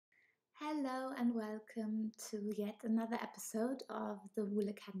Hello and welcome to yet another episode of the Wool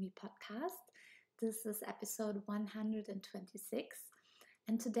Academy podcast. This is episode 126,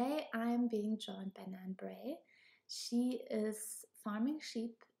 and today I'm being joined by Nan Bray. She is farming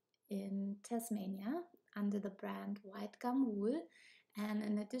sheep in Tasmania under the brand White Gum Wool, and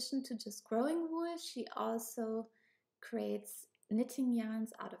in addition to just growing wool, she also creates knitting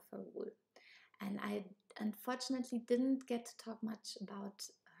yarns out of her wool. And I unfortunately didn't get to talk much about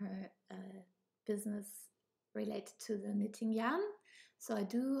her business related to the knitting yarn. So I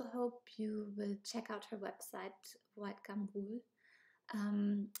do hope you will check out her website, White Gum Wool,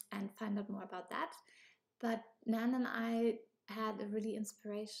 and find out more about that. But Nan and I had a really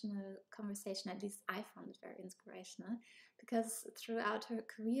inspirational conversation. At least I found it very inspirational, because throughout her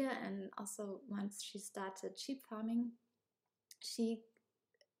career and also once she started sheep farming, she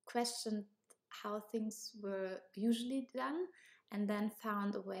questioned how things were usually done and then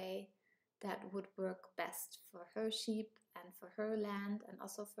found a way that would work best for her sheep and for her land and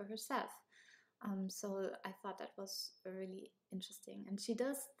also for herself. So I thought that was really interesting. And she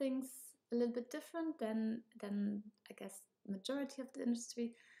does things a little bit different than I guess majority of the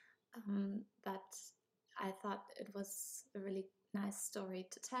industry. But I thought it was a really nice story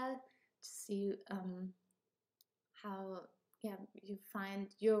to tell, to see how you find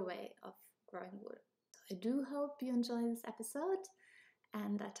your way of growing wool. So I do hope you enjoy this episode,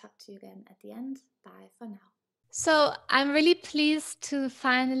 and I'll talk to you again at the end. Bye for now. So I'm really pleased to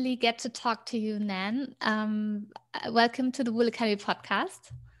finally get to talk to you, Nan. Welcome to the Wool Academy podcast.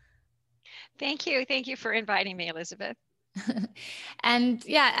 Thank you. Thank you for inviting me, Elizabeth. And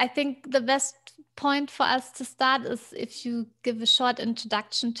yeah, I think the best point for us to start is if you give a short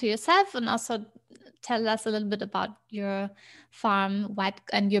introduction to yourself and also tell us a little bit about your farm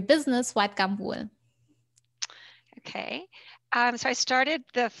and your business, White Gum Wool. Okay. So I started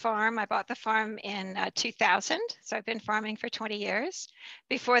the farm. I bought the farm in 2000. So I've been farming for 20 years.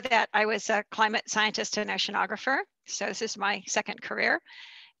 Before that, I was a climate scientist and oceanographer. So this is my second career.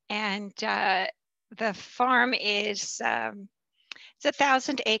 And the farm is it's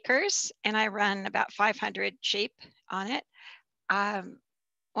 1,000 acres, and I run about 500 sheep on it.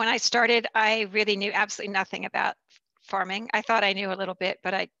 When I started, I really knew absolutely nothing about farming. I thought I knew a little bit,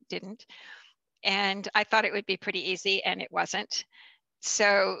 but I didn't. And I thought it would be pretty easy, and it wasn't.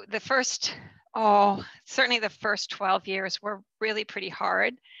 So certainly the first 12 years were really pretty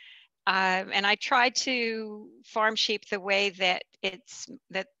hard. And I tried to farm sheep the way that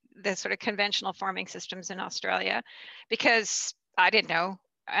the sort of conventional farming systems in Australia, because I didn't know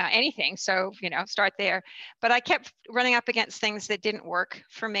anything. So, start there. But I kept running up against things that didn't work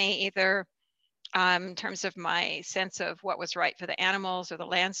for me, either in terms of my sense of what was right for the animals or the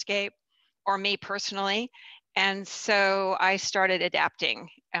landscape, or me personally. And so I started adapting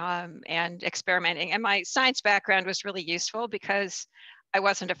and experimenting. And my science background was really useful because I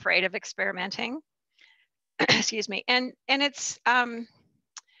wasn't afraid of experimenting. Excuse me. And it's,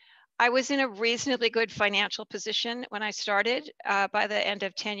 I was in a reasonably good financial position when I started. By the end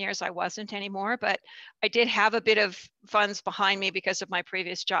of 10 years, I wasn't anymore, but I did have a bit of funds behind me because of my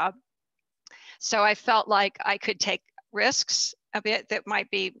previous job. So I felt like I could take risks a bit that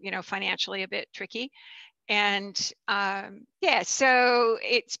might be, financially a bit tricky. And so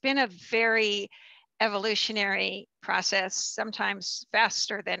it's been a very evolutionary process, sometimes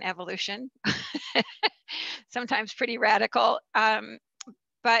faster than evolution, sometimes pretty radical.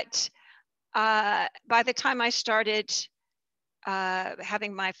 But by the time I started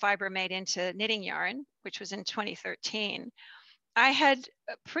having my fiber made into knitting yarn, which was in 2013, I had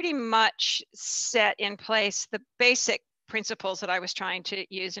pretty much set in place the basic principles that I was trying to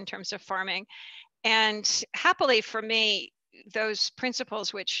use in terms of farming. And happily for me, those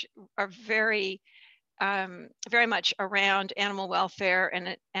principles, which are very much around animal welfare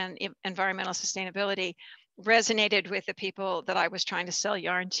and environmental sustainability, resonated with the people that I was trying to sell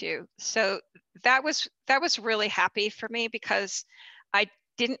yarn to. So that was really happy for me, because I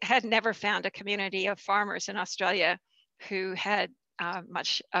had never found a community of farmers in Australia who had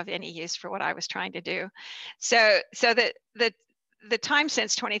much of any use for what I was trying to do. So the time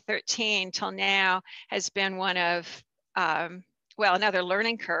since 2013 till now has been one of another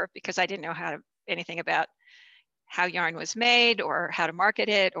learning curve, because I didn't know anything about how yarn was made or how to market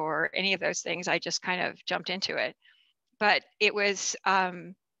it or any of those things. I just kind of jumped into it. But it was,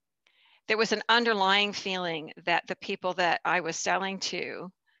 there was an underlying feeling that the people that I was selling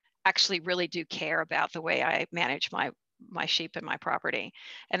to actually really do care about the way I manage my sheep and my property.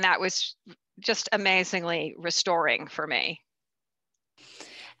 And that was just amazingly restoring for me.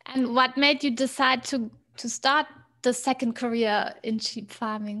 And what made you decide to start the second career in sheep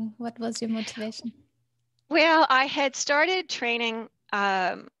farming? What was your motivation? Well, I had started training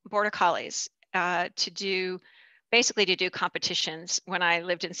border collies to do competitions when I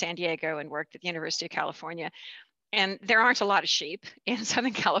lived in San Diego and worked at the University of California. And there aren't a lot of sheep in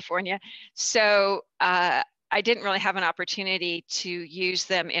Southern California. So I didn't really have an opportunity to use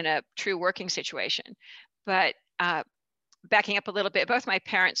them in a true working situation. But backing up a little bit, both my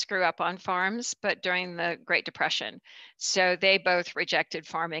parents grew up on farms, but during the Great Depression. So they both rejected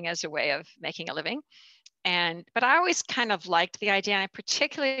farming as a way of making a living. But I always kind of liked the idea. And I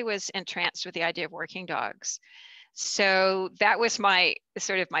particularly was entranced with the idea of working dogs. So that was my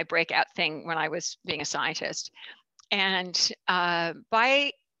sort of my breakout thing when I was being a scientist. And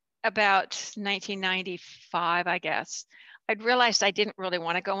by about 1995, I guess, I'd realized I didn't really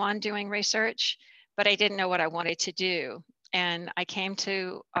want to go on doing research, but I didn't know what I wanted to do. And I came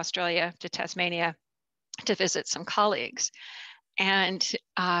to Australia, to Tasmania, to visit some colleagues. And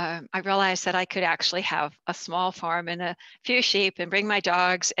I realized that I could actually have a small farm and a few sheep and bring my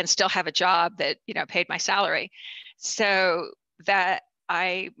dogs and still have a job that, paid my salary. So that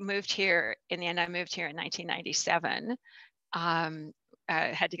I moved here, in the end, I moved here in 1997. I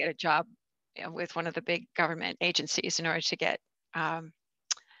had to get a job with one of the big government agencies in order to get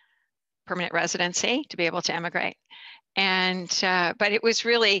permanent residency to be able to emigrate. And but it was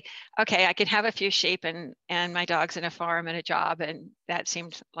really okay. I could have a few sheep and my dogs and a farm and a job, and that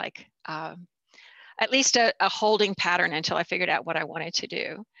seemed like at least a holding pattern until I figured out what I wanted to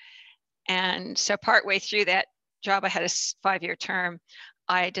do. And so partway through that job, I had a 5-year term.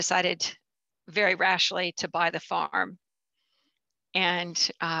 I decided very rashly to buy the farm,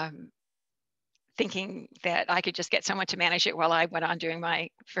 and thinking that I could just get someone to manage it while I went on doing my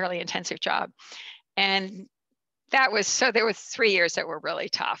fairly intensive job. And there were 3 years that were really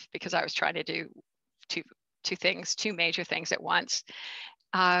tough because I was trying to do two major things at once.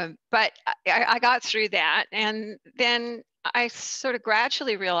 But I got through that. And then I sort of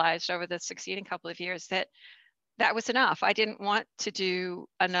gradually realized over the succeeding couple of years that that was enough. I didn't want to do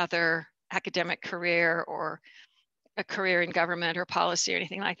another academic career or a career in government or policy or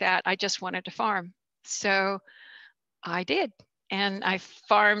anything like that. I just wanted to farm. So I did. And I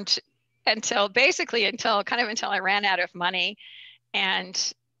farmed until I ran out of money.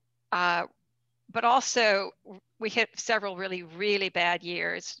 And but also we hit several really, really bad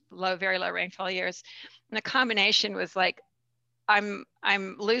years, very low rainfall years. And the combination was like, I'm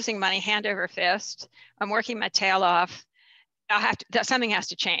losing money hand over fist. I'm working my tail off. Something has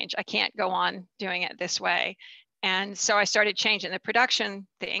to change. I can't go on doing it this way. And so I started changing the production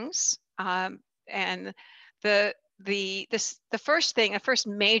things. And the first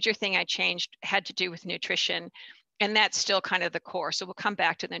major thing I changed had to do with nutrition, and that's still kind of the core. So we'll come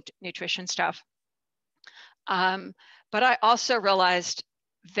back to the nutrition stuff. But I also realized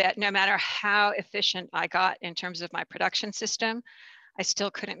that no matter how efficient I got in terms of my production system, I still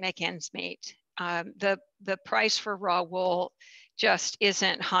couldn't make ends meet. The price for raw wool just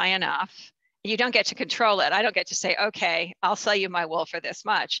isn't high enough. You don't get to control it. I don't get to say, okay, I'll sell you my wool for this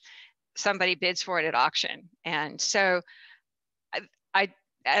much. Somebody bids for it at auction. And so at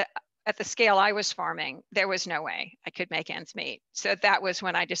the scale I was farming, there was no way I could make ends meet. So that was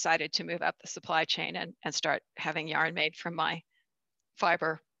when I decided to move up the supply chain and start having yarn made from my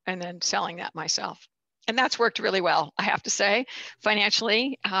fiber and then selling that myself. And that's worked really well, I have to say.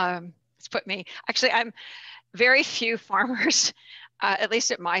 Financially, it's put me, actually, I'm very few farmers, at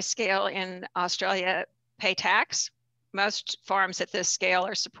least at my scale in Australia, pay tax. Most farms at this scale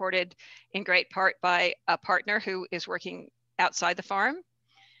are supported in great part by a partner who is working outside the farm.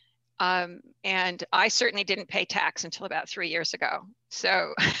 And I certainly didn't pay tax until about 3 years ago.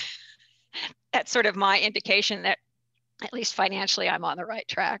 So that's sort of my indication that at least financially, I'm on the right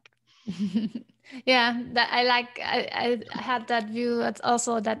track. Yeah, I had that view. It's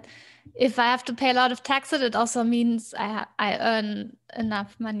also that if I have to pay a lot of taxes, it also means I earn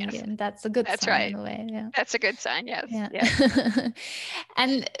enough money, Yes. and that's a good That's sign right. in a way. Yeah, that's a good sign. Yes. Yeah. Yes.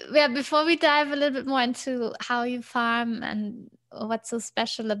 And yeah, before we dive a little bit more into how you farm and what's so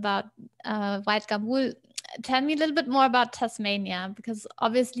special about white gum wool, tell me a little bit more about Tasmania, because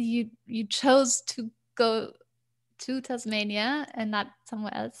obviously you chose to go to Tasmania and not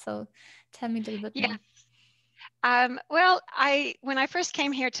somewhere else. So tell me a little bit more. Well, when I first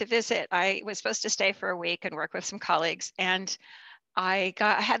came here to visit, I was supposed to stay for a week and work with some colleagues, and I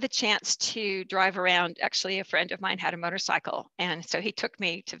had the chance to drive around. Actually, a friend of mine had a motorcycle, and so he took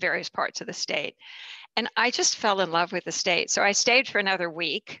me to various parts of the state, and I just fell in love with the state. So I stayed for another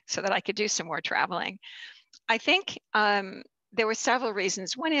week so that I could do some more traveling. I think there were several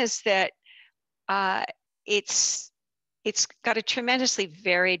reasons. One is that it's it's got a tremendously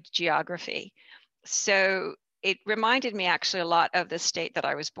varied geography. So it reminded me actually a lot of the state that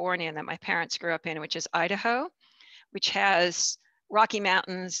I was born in, that my parents grew up in, which is Idaho, which has Rocky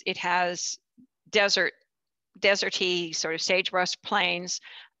Mountains. It has deserty sort of sagebrush plains.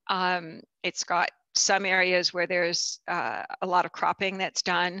 It's got some areas where there's a lot of cropping that's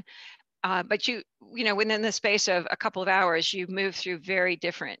done. But you know, within the space of a couple of hours, you move through very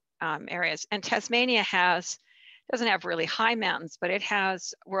different areas. And Tasmania doesn't have really high mountains, but it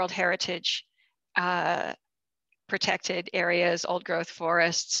has World Heritage protected areas, old growth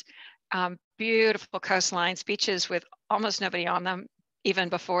forests, beautiful coastlines, beaches with almost nobody on them, even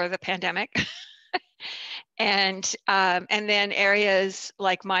before the pandemic. And then areas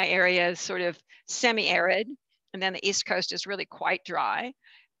like my area is sort of semi-arid, and then the East Coast is really quite dry.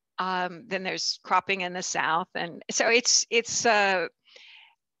 Then there's cropping in the south, and so it's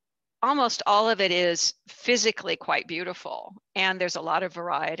almost all of it is physically quite beautiful, and there's a lot of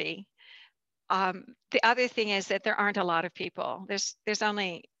variety. The other thing is that there aren't a lot of people. There's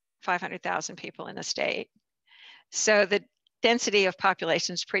only 500,000 people in the state, so the density of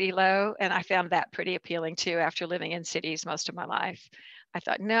population is pretty low, and I found that pretty appealing too. After living in cities most of my life, I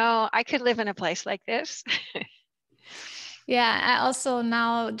thought, no, I could live in a place like this. Yeah, I also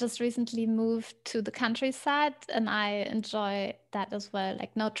now just recently moved to the countryside, and I enjoy that as well.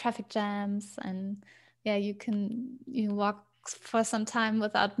 Like no traffic jams, and yeah, you walk for some time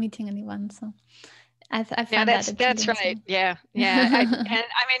without meeting anyone. So I Yeah, find that that's appealing right. too. Yeah, yeah. And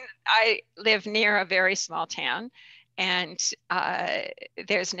I mean, I live near a very small town, and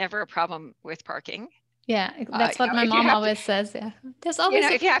there's never a problem with parking. Yeah, that's what my If you mom have to, always says. Yeah, there's always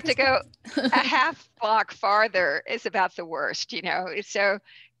a if you have parking to go spot. a half block farther, is about the worst. So,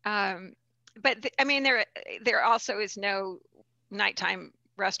 um, but I mean, there also is no nighttime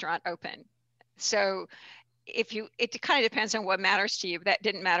restaurant open. So it kind of depends on what matters to you. But that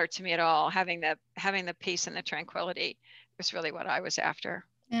didn't matter to me at all. Having the peace and the tranquility was really what I was after.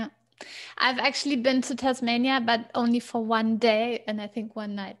 Yeah. I've actually been to Tasmania, but only for one day and I think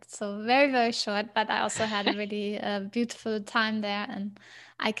one night. So very, very short, but I also had a really beautiful time there, and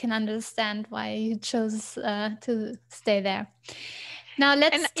I can understand why you chose to stay there. Now And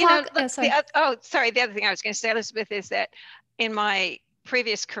let's talk. Sorry. sorry. The other thing I was going to say, Elizabeth, is that in my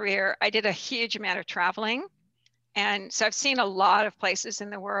previous career, I did a huge amount of traveling. And so I've seen a lot of places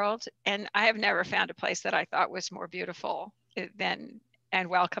in the world, and I have never found a place that I thought was more beautiful than and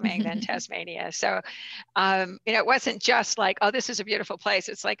welcoming than Tasmania. So, it wasn't just like, oh, this is a beautiful place.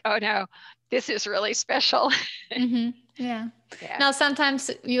 It's like, oh no, this is really special. Yeah. Yeah. Now, sometimes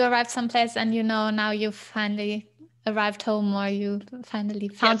you arrive someplace and now you've finally arrived home, or you finally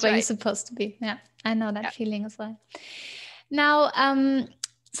found That's where you're right. supposed to be. Yeah, I know that Yeah. feeling as well. Now,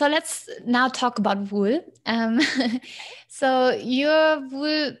 so let's now talk about wool. So your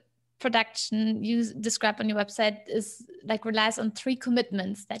wool production you describe on your website is like relies on three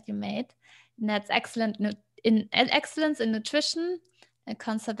commitments that you made, and that's excellence in nutrition,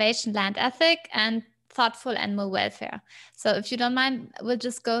 conservation, land ethic, and thoughtful animal welfare. So if you don't mind, we'll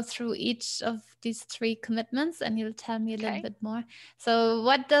just go through each of these three commitments and you'll tell me a little bit more. So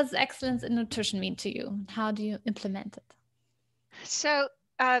what does excellence in nutrition mean to you? How do you implement it? So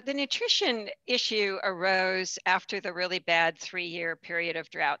the nutrition issue arose after the really bad 3-year period of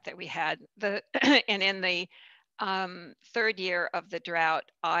drought that we had. And in the third year of the drought,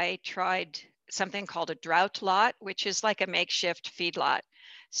 I tried something called a drought lot, which is like a makeshift feedlot.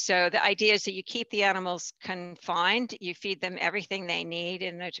 So the idea is that you keep the animals confined, you feed them everything they need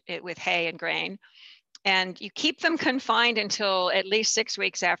with hay and grain, and you keep them confined until at least 6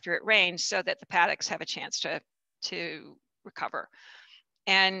 weeks after it rains, so that the paddocks have a chance to recover.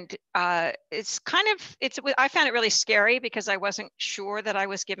 And I found it really scary because I wasn't sure that I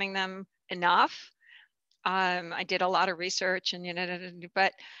was giving them enough. I did a lot of research,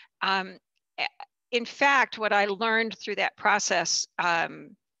 but in fact, what I learned through that process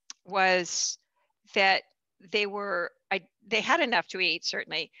was that they had enough to eat.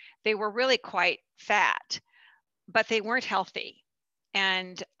 Certainly, they were really quite fat, but they weren't healthy.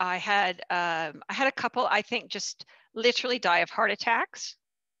 And I had a couple, I think, just literally die of heart attacks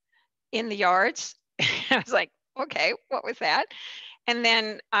in the yards. I was like, okay, what was that? And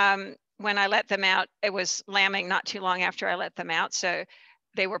then when I let them out, it was lambing not too long after I let them out. So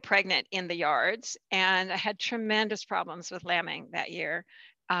they were pregnant in the yards, and I had tremendous problems with lambing that year,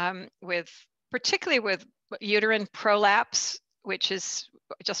 particularly with uterine prolapse, which is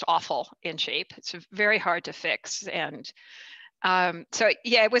just awful in shape. It's very hard to fix. And so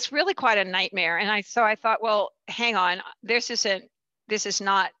yeah, it was really quite a nightmare. And I thought, well, hang on, this is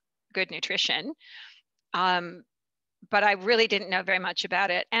not good nutrition. but I really didn't know very much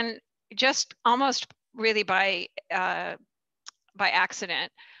about it. And just almost really by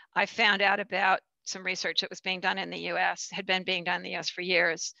accident, I found out about some research that was being done in the US, had been being done in the US for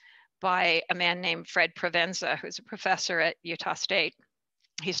years, by a man named Fred Provenza, who's a professor at Utah State.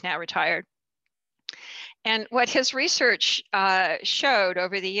 He's now retired. And what his research showed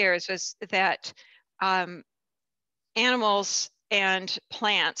over the years was that animals and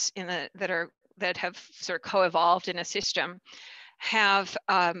plants that have sort of co-evolved in a system have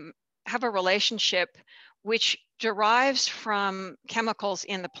a relationship which derives from chemicals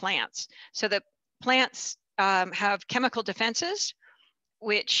in the plants. So the plants have chemical defenses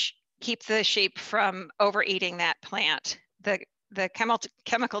which keep the sheep from overeating that plant. The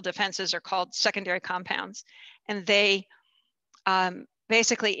chemical defenses are called secondary compounds, and they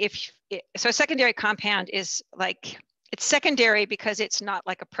basically, so a secondary compound is like, it's secondary because it's not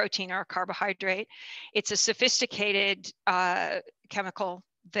like a protein or a carbohydrate. It's a sophisticated chemical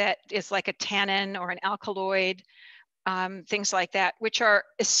that is like a tannin or an alkaloid, things like that, which are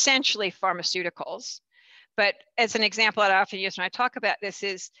essentially pharmaceuticals. But as an example that I often use when I talk about this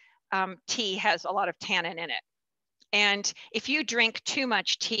is tea has a lot of tannin in it. And if you drink too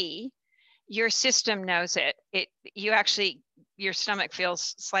much tea, your system knows it. Your stomach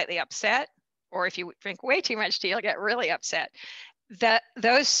feels slightly upset. Or if you drink way too much tea, you'll get really upset.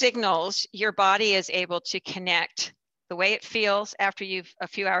 Those signals, your body is able to connect the way it feels a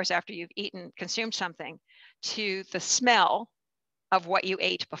few hours after you've consumed something, to the smell of what you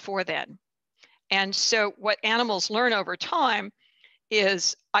ate before then. And so what animals learn over time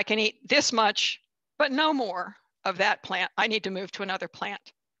is, I can eat this much, but no more of that plant. I need to move to another plant.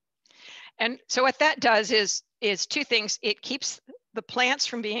 And so what that does is two things. It keeps the plants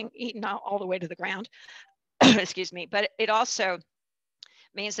from being eaten all the way to the ground, excuse me, but it also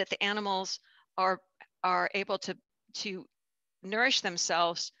means that the animals are able to nourish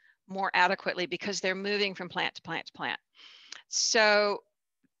themselves more adequately because they're moving from plant to plant to plant. So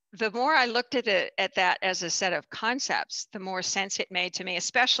the more I looked at that as a set of concepts, the more sense it made to me,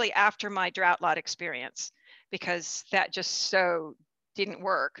 especially after my drought lot experience, because that just so didn't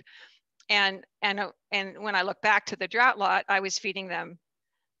work. And when I look back to the drought lot, I was feeding them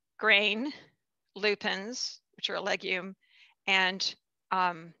grain, lupins, which are a legume, and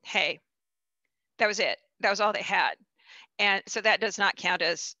hay. That was it. That was all they had. And so that does not count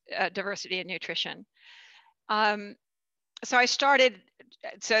as diversity in nutrition. So I started,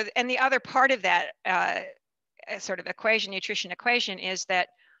 and the other part of that sort of nutrition equation is that,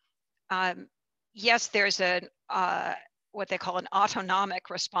 yes, there's what they call an autonomic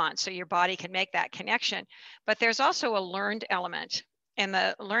response. So your body can make that connection, but there's also a learned element. And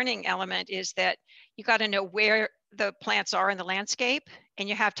the learning element is that you got to know where the plants are in the landscape, and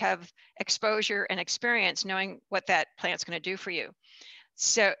you have to have exposure and experience knowing what that plant's going to do for you.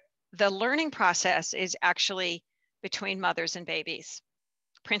 So the learning process is actually between mothers and babies,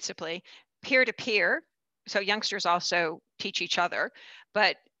 principally peer-to-peer. So youngsters also teach each other,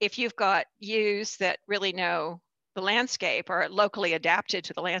 but if you've got ewes that really know the landscape or are locally adapted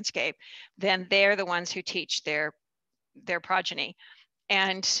to the landscape, then they're the ones who teach their progeny.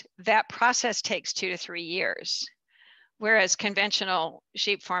 And that process takes 2 to 3 years. Whereas conventional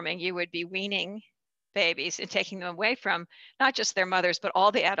sheep farming, you would be weaning babies and taking them away from not just their mothers, but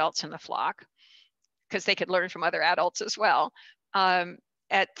all the adults in the flock, because they could learn from other adults as well,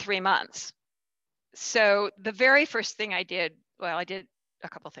 at 3 months. So the very first thing I did a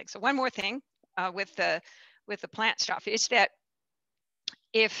couple of things. So one more thing with the plant stuff is that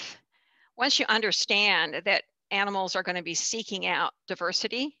once you understand that animals are going to be seeking out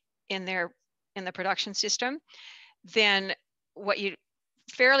diversity in the production system, then what you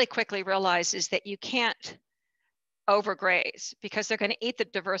fairly quickly realize is that you can't overgraze, because they're going to eat the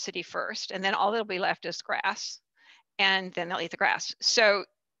diversity first, and then all that'll be left is grass, and then they'll eat the grass. So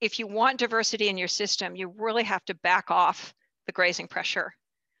if you want diversity in your system, you really have to back off the grazing pressure,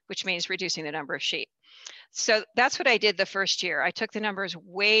 which means reducing the number of sheep. So that's what I did the first year. I took the numbers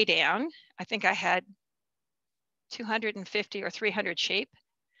way down. I think I had 250 or 300 sheep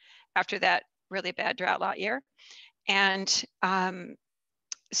after that really bad drought lot year. And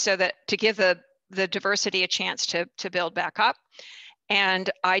so that to give the diversity a chance to build back up. And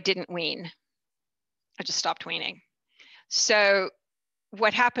I didn't wean. I just stopped weaning. So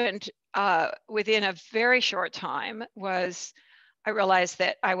what happened within a very short time was I realized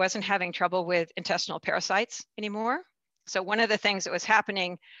that I wasn't having trouble with intestinal parasites anymore. So one of the things that was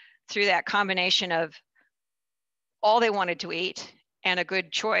happening through that combination of all they wanted to eat and a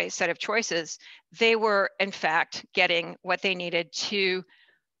good set of choices, they were in fact getting what they needed to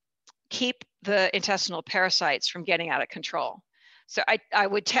keep the intestinal parasites from getting out of control. So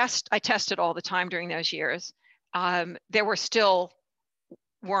I tested all the time during those years. There were still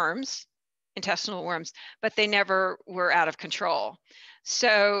worms, intestinal worms, but they never were out of control.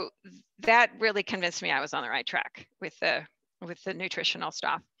 So that really convinced me I was on the right track with the nutritional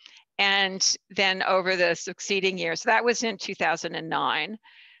stuff. And then over the succeeding years, that was in 2009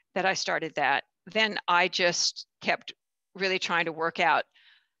 that I started that. Then I just kept really trying to work out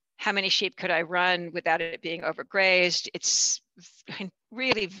how many sheep could I run without it being overgrazed. It's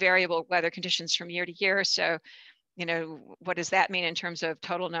really variable weather conditions from year to year. So, you know, what does that mean in terms of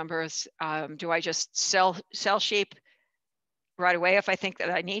total numbers? Do I just sell sheep right away if I think that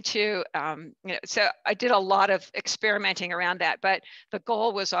I need to? You know, so I did a lot of experimenting around that, but the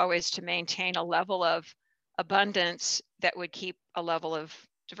goal was always to maintain a level of abundance that would keep a level of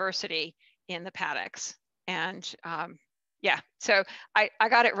diversity in the paddocks. And yeah, so I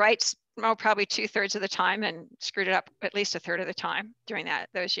got it right, probably 2/3 of the time, and screwed it up at least 1/3 of the time during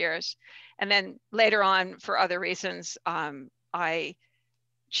those years. And then later on, for other reasons, I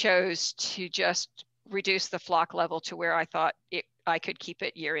chose to just reduce the flock level to where I thought I could keep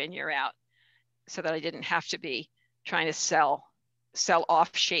it year in, year out, so that I didn't have to be trying to sell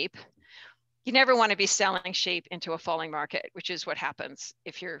off sheep. You never want to be selling sheep into a falling market, which is what happens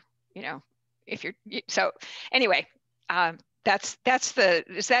if you're, you know, so anyway, is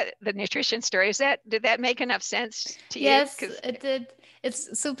that the nutrition story? Did that make enough sense to you? Yes, it did.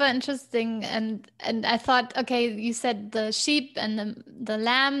 It's super interesting, and I thought, okay, you said the sheep and the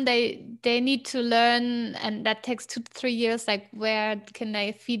lamb, they need to learn, and that takes 2 to 3 years. Like, where can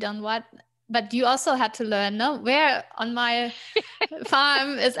they feed on what? But you also had to learn, no, where on my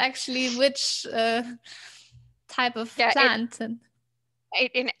farm is actually which type of plant.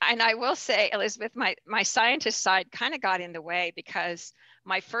 And I will say, Elizabeth, my scientist side kind of got in the way, because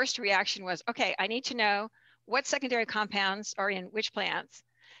my first reaction was, okay, I need to know what secondary compounds are in which plants.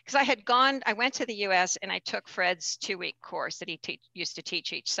 Because I went to the US and I took Fred's 2-week course that he used to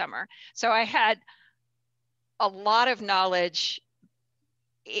teach each summer. So I had a lot of knowledge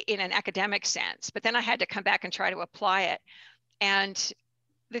in an academic sense, but then I had to come back and try to apply it. And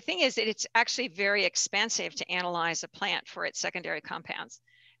the thing is that it's actually very expensive to analyze a plant for its secondary compounds.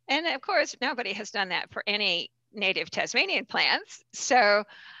 And of course, nobody has done that for any native Tasmanian plants. So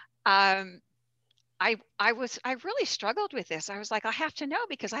I really struggled with this. I was like, I have to know,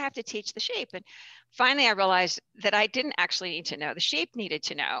 because I have to teach the sheep. And finally, I realized that I didn't actually need to know. The sheep needed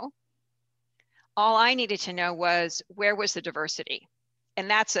to know. All I needed to know was, where was the diversity? And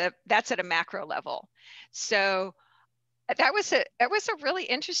that's at a macro level. So that was a really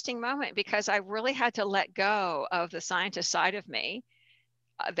interesting moment, because I really had to let go of the scientist side of me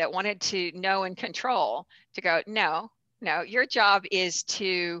that wanted to know and control, to go, no, your job is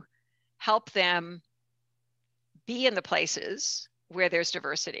to help them be in the places where there's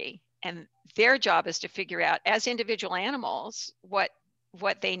diversity. And their job is to figure out, as individual animals, what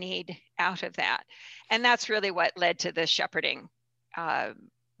they need out of that. And that's really what led to the shepherding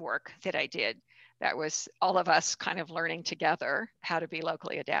work that I did. That was all of us kind of learning together how to be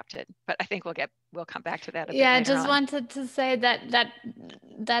locally adapted. But I think we'll come back to that a bit later I just on. wanted to say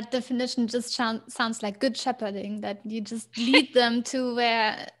that definition just sounds like good shepherding, that you just lead them to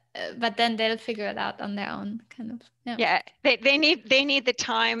where, but then they'll figure it out on their own, kind of. Yeah, they need the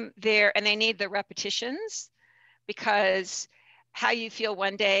time there, and they need the repetitions, because how you feel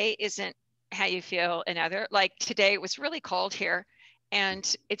one day isn't how you feel another. Like today, it was really cold here,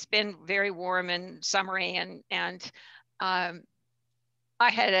 and it's been very warm and summery, and I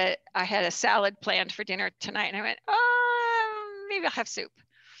had a salad planned for dinner tonight, and I went, oh, maybe I'll have soup.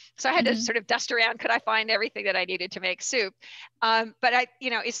 So I had to sort of dust around. Could I find everything that I needed to make soup? But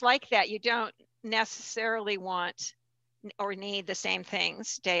it's like that. You don't necessarily want or need the same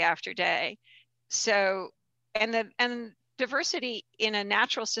things day after day. So, and diversity in a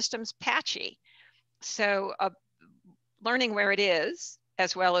natural system's patchy. So learning where it is,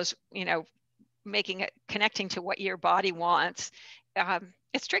 as well as, making it, connecting to what your body wants.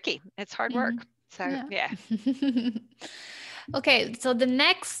 It's tricky. It's hard work. So yeah. Okay, so the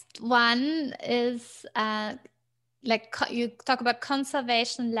next one is you talk about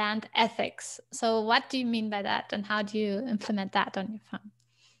conservation land ethics. So what do you mean by that, and how do you implement that on your farm?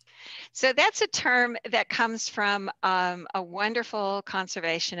 So that's a term that comes from a wonderful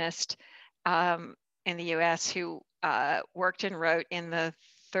conservationist in the US who worked and wrote in the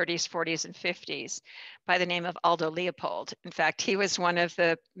 30s, 40s, and 50s by the name of Aldo Leopold. In fact, he was one of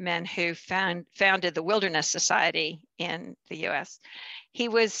the men who founded the Wilderness Society in the US. He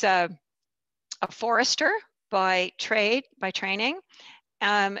was a forester by training,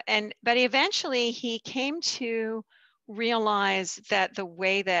 But eventually he came to realize that the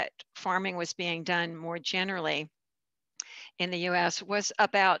way that farming was being done more generally in the US was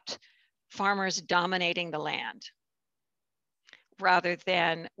about farmers dominating the land rather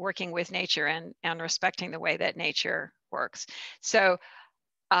than working with nature and respecting the way that nature works. So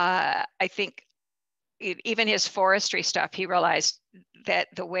I think even his forestry stuff, he realized that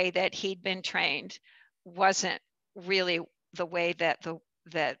the way that he'd been trained wasn't really the way that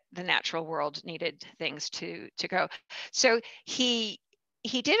the natural world needed things to go. So he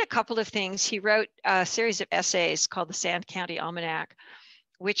did a couple of things. He wrote a series of essays called the Sand County Almanac,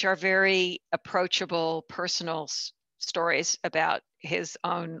 which are very approachable, personal stories about his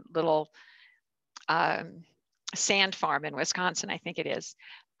own little sand farm in Wisconsin, I think it is,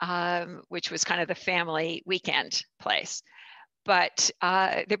 which was kind of the family weekend place. But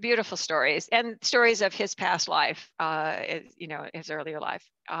they're beautiful stories, and stories of his past life, his earlier life,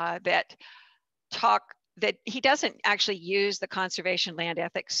 that he doesn't actually use the conservation land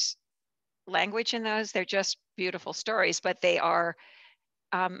ethics language in those. They're just beautiful stories, but they are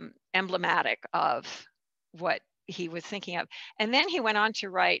emblematic of what he was thinking of. And then he went on to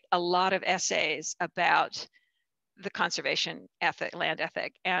write a lot of essays about the conservation ethic, land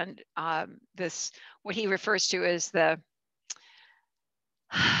ethic, and this, what he refers to as the,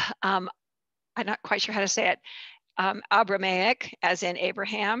 I'm not quite sure how to say it, Abrahamic, as in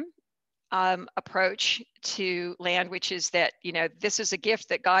Abraham, approach to land, which is that, this is a gift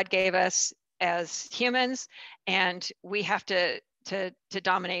that God gave us as humans, and we have to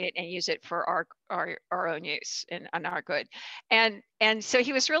dominate it and use it for our own use and our good. And so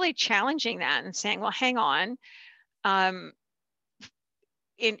he was really challenging that and saying, well, hang on,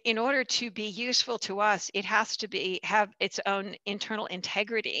 in order to be useful to us, it has to have its own internal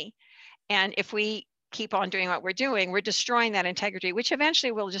integrity. And if we keep on doing what we're doing, we're destroying that integrity, which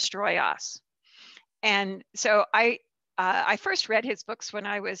eventually will destroy us. And so I first read his books when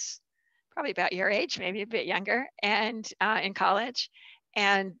I was probably about your age, maybe a bit younger, and in college,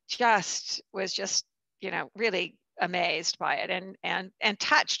 and was really amazed by it and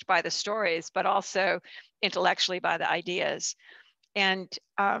touched by the stories, but also intellectually by the ideas. And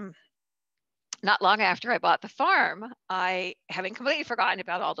not long after I bought the farm, having completely forgotten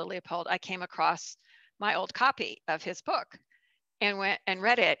about Aldo Leopold, I came across my old copy of his book and went and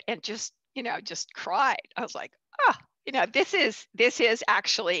read it and just cried. I was like, this is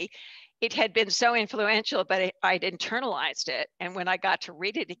actually, it had been so influential, but I'd internalized it. And when I got to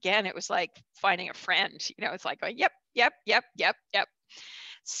read it again, it was like finding a friend. It's like, yep.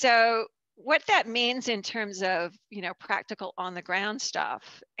 So what that means in terms of, practical on the ground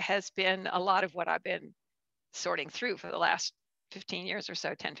stuff has been a lot of what I've been sorting through for the last 15 years or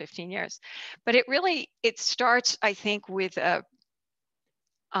so, 10, 15 years. But it starts, I think, with a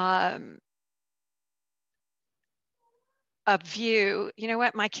view. You know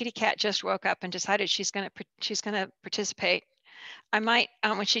what? My kitty cat just woke up and decided she's going to participate. I might,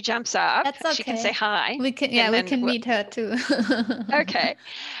 when she jumps up, That's okay. She can say hi. We can meet her too. Okay.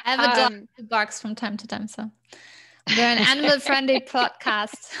 I have a dog who barks from time to time, so we're an animal-friendly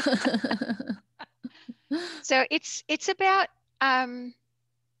podcast. So it's about,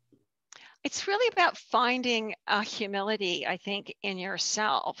 it's really about finding a humility, I think, in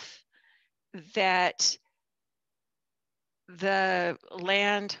yourself, that the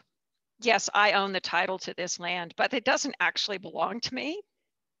land, yes, I own the title to this land, but it doesn't actually belong to me.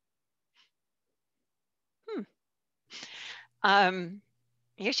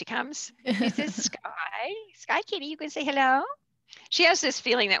 Here she comes. This is Sky Kitty. You can say hello. She has this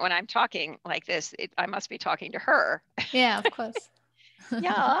feeling that when I'm talking like this, I must be talking to her. Yeah, of course.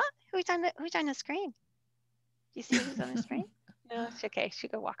 Yeah. Who's on the screen? Do you see who's on the screen? No, it's okay. She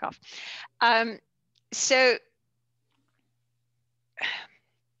can walk off. So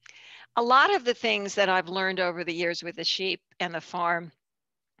a lot of the things that I've learned over the years with the sheep and the farm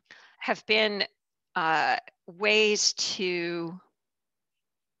have been ways to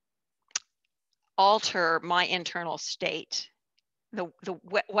alter my internal state, the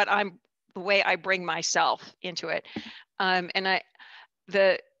way I bring myself into it.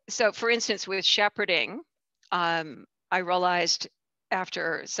 So for instance, with shepherding, I realized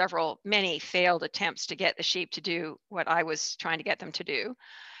after many failed attempts to get the sheep to do what I was trying to get them to do,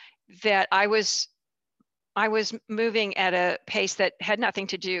 that I was moving at a pace that had nothing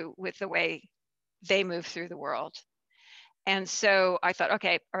to do with the way they move through the world. And so I thought,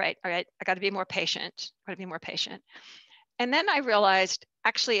 okay, all right, I got to be more patient. And then I realized,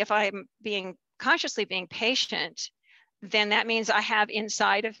 actually, if I'm consciously being patient, then that means I have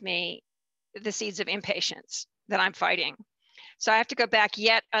inside of me the seeds of impatience that I'm fighting. So I have to go back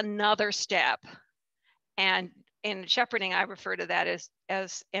yet another step. And in shepherding, I refer to that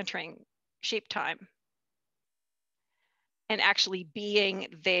as entering sheep time and actually being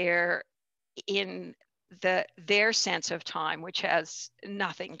there in their sense of time, which has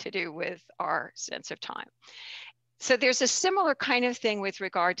nothing to do with our sense of time. So there's a similar kind of thing with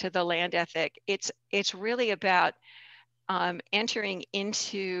regard to the land ethic. It's really about entering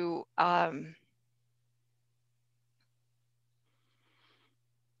into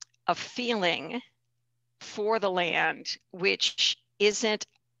a feeling for the land, which it's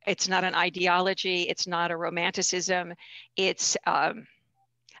not an ideology, it's not a romanticism, it's kind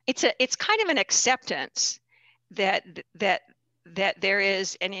of an acceptance that there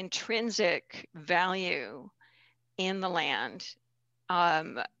is an intrinsic value in the land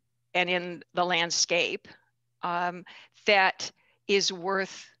and in the landscape that is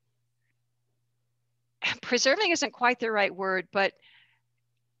worth preserving. Isn't quite the right word, but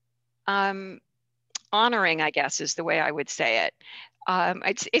honoring, I guess, is the way I would say it.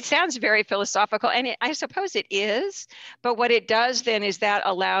 It sounds very philosophical, and I suppose it is, but what it does then is that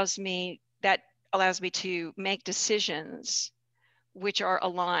allows me to make decisions which are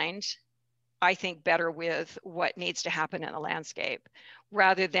aligned, I think, better with what needs to happen in the landscape,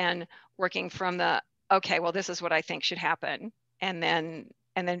 rather than working from the, okay, well, this is what I think should happen, and then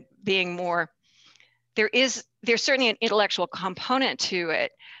being more, there's certainly an intellectual component to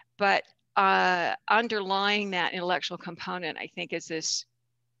it, but underlying that intellectual component, I think, is this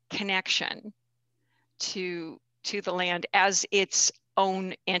connection to the land as its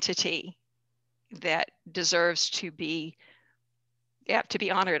own entity that deserves to be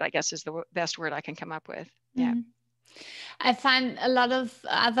honored, I guess, is the best word I can come up with. Yeah. I find a lot of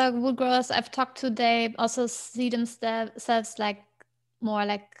other wood growers I've talked to, they also see themselves like more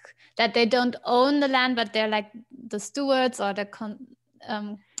like that they don't own the land, but they're like the stewards or the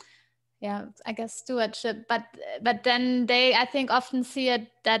I guess stewardship. But then they, I think, often see it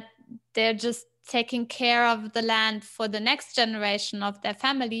that they're just taking care of the land for the next generation of their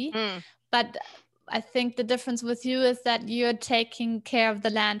family. But I think the difference with you is that you're taking care of the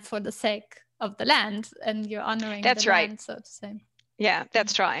land for the sake of the land, and you're honoring the land, so to say. Yeah,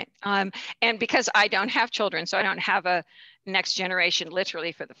 that's right. And because I don't have children, so I don't have a next generation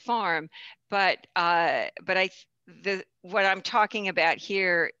literally for the farm, but what I'm talking about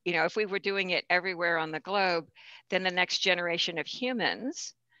here, if we were doing it everywhere on the globe, then the next generation of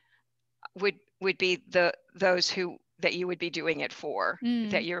humans would be those that you would be doing it for,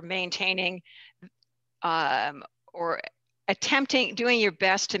 that you're maintaining or doing your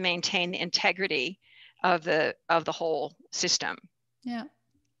best to maintain the integrity of the whole system. Yeah.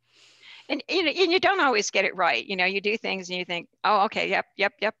 And you don't always get it right. You do things and you think, oh, okay, yep.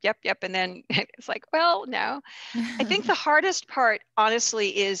 And then it's like, well, no. I think the hardest part,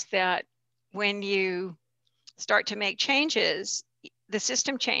 honestly, is that when you start to make changes, the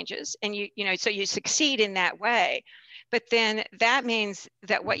system changes, and so you succeed in that way. But then that means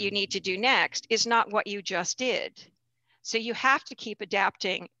that what you need to do next is not what you just did. So you have to keep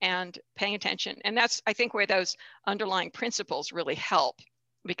adapting and paying attention. And that's, I think, where those underlying principles really help.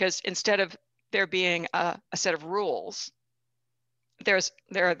 Because instead of there being a set of rules, there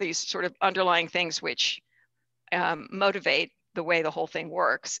are these sort of underlying things which motivate the way the whole thing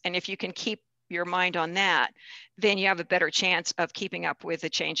works. And if you can keep your mind on that, then you have a better chance of keeping up with the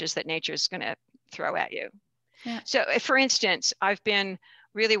changes that nature's going to throw at you. Yeah. So for instance, I've been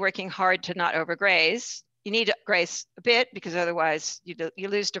really working hard to not overgraze. You need to graze a bit, because otherwise you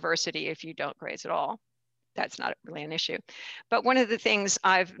lose diversity if you don't graze at all. That's not really an issue. But one of the things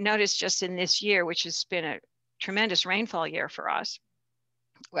I've noticed just in this year, which has been a tremendous rainfall year for us,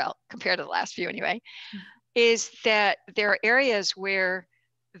 well, compared to the last few anyway, is that there are areas where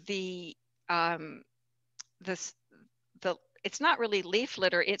it's not really leaf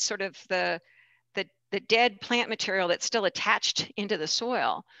litter, it's sort of the dead plant material that's still attached into the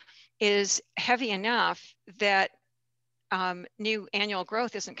soil is heavy enough that new annual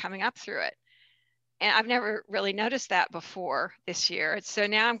growth isn't coming up through it. And I've never really noticed that before this year. So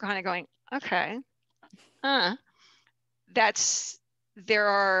now I'm kind of going, okay,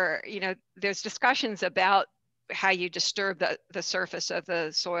 there's discussions about how you disturb the surface of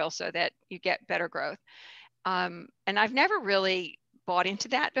the soil so that you get better growth. And I've never really bought into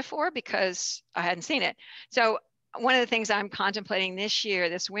that before because I hadn't seen it. So one of the things I'm contemplating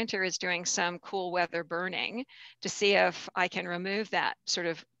this winter, is doing some cool weather burning to see if I can remove that sort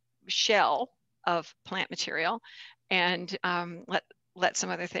of shell of plant material and let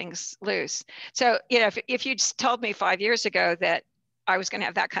some other things loose. So, if you'd told me 5 years ago that I was going to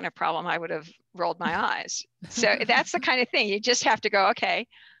have that kind of problem, I would have rolled my eyes. So that's the kind of thing you just have to go, okay,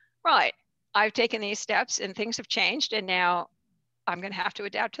 right, I've taken these steps and things have changed, and now I'm going to have to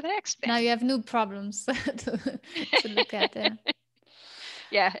adapt to the next thing. Now you have new problems to look at.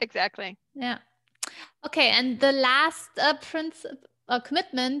 Yeah, exactly. Yeah. Okay, and the last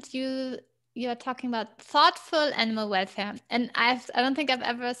commitment you're talking about thoughtful animal welfare, and I don't think I've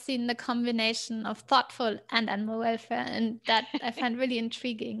ever seen the combination of thoughtful and animal welfare, and that I find really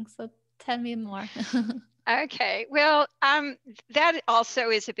intriguing. So tell me more. Okay, well, that also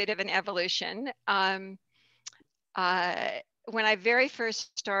is a bit of an evolution. When I very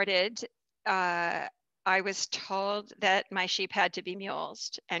first started, I was told that my sheep had to be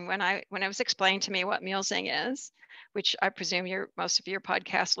mulesed, and when it was explained to me what mulesing is, which I presume most of your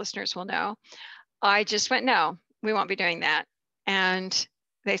podcast listeners will know, I just went, no, we won't be doing that. And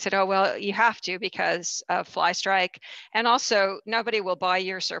they said, oh, well, you have to because of fly strike, and also nobody will buy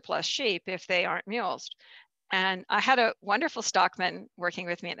your surplus sheep if they aren't mulesed. And I had a wonderful stockman working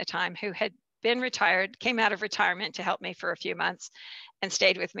with me at the time who had been retired, came out of retirement to help me for a few months and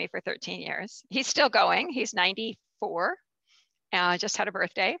stayed with me for 13 years. He's still going. He's 94. Just had a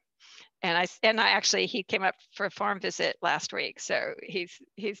birthday. And I actually, he came up for a farm visit last week. So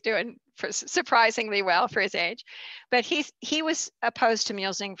he's doing surprisingly well for his age. But he was opposed to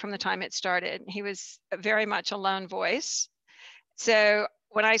mulesing from the time it started. He was very much a lone voice. So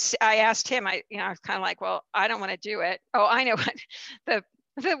when I asked him, I was kind of like, well, I don't want to do it. Oh, I know what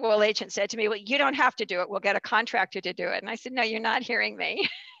the wool agent said to me, well, you don't have to do it. We'll get a contractor to do it. And I said, no, you're not hearing me.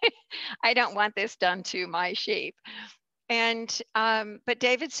 I don't want this done to my sheep. And, but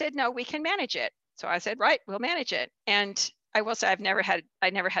David said, no, we can manage it. So I said, right, we'll manage it. And I will say I never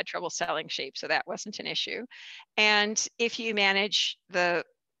had trouble selling sheep. So that wasn't an issue. And if you manage the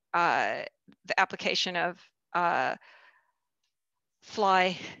application of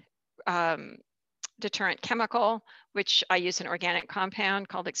fly deterrent chemical, which I use an organic compound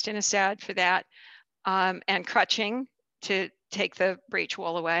called Extinosad for that, and crutching to take the breech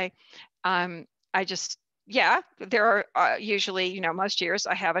wool away. There are usually, most years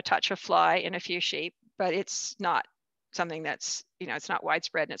I have a touch of fly in a few sheep, but it's not something that's, it's not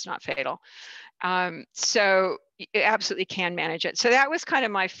widespread and it's not fatal. So you absolutely can manage it. So that was kind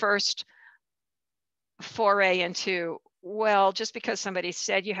of my first foray into, well, just because somebody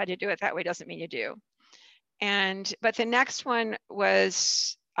said you had to do it that way doesn't mean you do. But the next one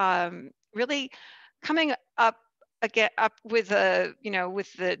was really coming up with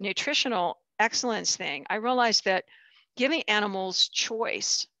the nutritional excellence thing. I realized that giving animals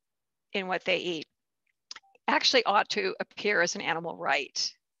choice in what they eat actually ought to appear as an animal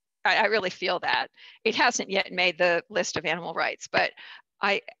right. I really feel that. It hasn't yet made the list of animal rights, but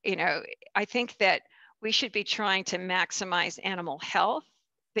I think that we should be trying to maximize animal health,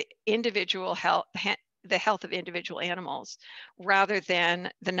 the individual health, the health of individual animals, rather than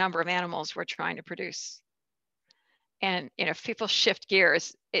the number of animals we're trying to produce. And if people shift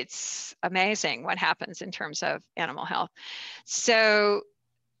gears, it's amazing what happens in terms of animal health. So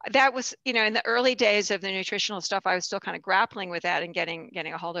that was, in the early days of the nutritional stuff, I was still kind of grappling with that and getting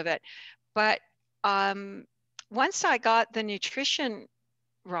a hold of it. But once I got the nutrition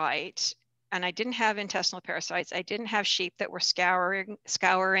right, and I didn't have intestinal parasites, I didn't have sheep that were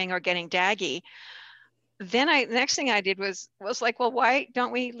scouring or getting daggy, then the next thing I did was like, well, why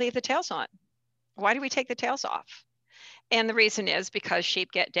don't we leave the tails on? Why do we take the tails off? And the reason is because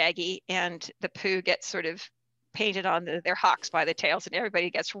sheep get daggy and the poo gets sort of painted on their hocks by the tails, and everybody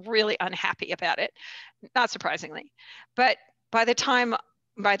gets really unhappy about it, not surprisingly. But by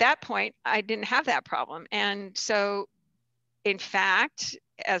that point, I didn't have that problem. And so, in fact,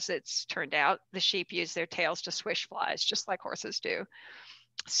 as it's turned out, the sheep use their tails to swish flies, just like horses do.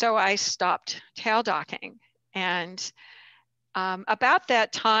 So I stopped tail docking. And about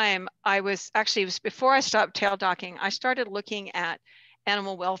that time, it was before I stopped tail docking, I started looking at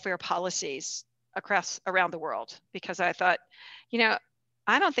animal welfare policies around the world, because I thought,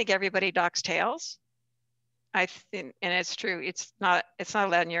 I don't think everybody docks tails. And it's true, it's not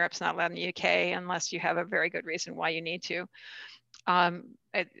allowed in Europe, it's not allowed in the UK unless you have a very good reason why you need to,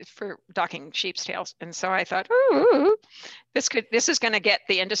 for docking sheep's tails. And so I thought, ooh, this is going to get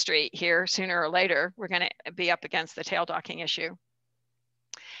the industry here sooner or later. We're going to be up against the tail docking issue.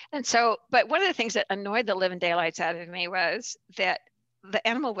 And so, but one of the things that annoyed the living daylights out of me was that the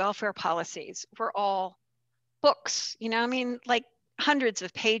animal welfare policies were all books, like hundreds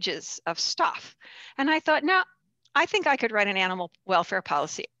of pages of stuff. And I thought, no, I think I could write an animal welfare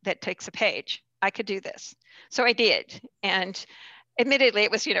policy that takes a page. I could do this. So I did. And admittedly, it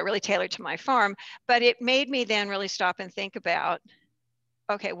was, really tailored to my farm, but it made me then really stop and think about,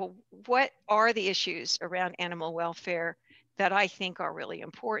 okay, well, what are the issues around animal welfare that I think are really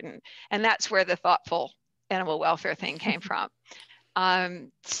important? And that's where the thoughtful animal welfare thing came from.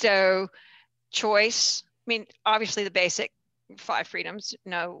 So choice, I mean, obviously the basic 5 freedoms,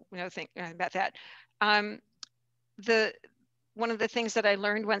 no think about that. One of the things that I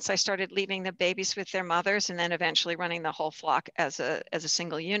learned once I started leaving the babies with their mothers and then eventually running the whole flock as a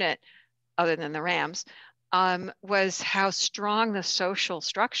single unit, other than the rams, was how strong the social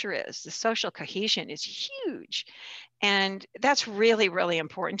structure is. The social cohesion is huge. And that's really, really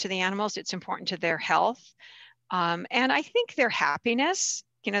important to the animals. It's important to their health. And I think their happiness,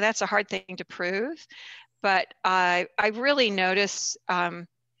 that's a hard thing to prove. But I really notice, and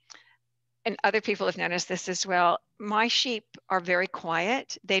other people have noticed this as well, my sheep are very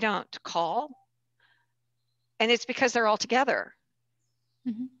quiet. They don't call. And it's because they're all together.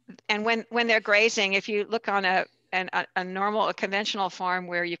 Mm-hmm. And when they're grazing, if you look on a conventional farm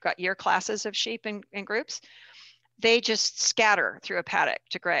where you've got year classes of sheep in groups, they just scatter through a paddock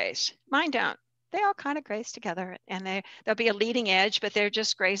to graze. Mine don't. They all kind of graze together, and there'll be a leading edge, but they're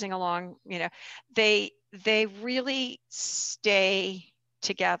just grazing along. They really stay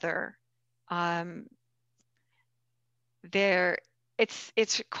together. It's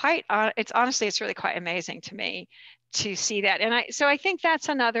really quite amazing to me to see that. And I think that's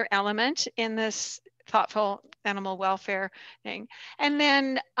another element in this thoughtful animal welfare thing. And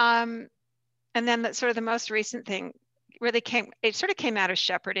then the sort of the most recent thing really came out of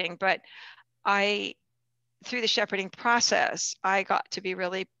shepherding, but through the shepherding process, I got to be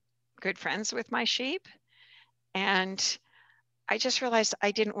really good friends with my sheep. And I just realized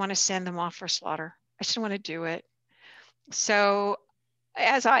I didn't want to send them off for slaughter. I just didn't want to do it. So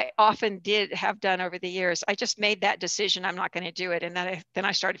as I often have done over the years, I just made that decision. I'm not going to do it. And then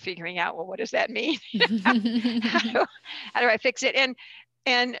I started figuring out, well, what does that mean? how do I fix it?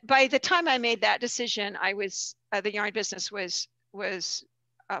 And by the time I made that decision, I was, the yarn business was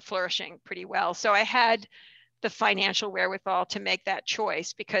flourishing pretty well. So I had the financial wherewithal to make that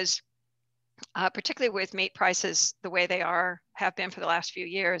choice, because particularly with meat prices the way they have been for the last few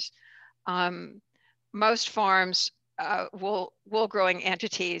years, most farms, wool growing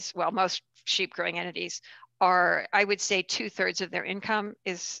entities, most sheep growing entities are, I would say 2/3 of their income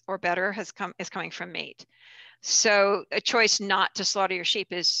is coming from meat. So a choice not to slaughter your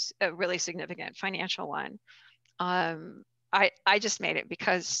sheep is a really significant financial one. I just made it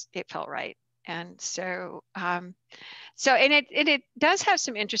because it felt right. And so, and it does have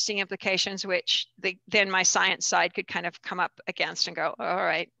some interesting implications, which then my science side could kind of come up against and go, all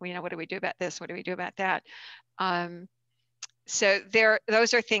right, what do we do about this? What do we do about that? So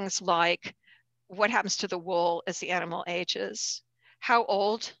those are things like, what happens to the wool as the animal ages? How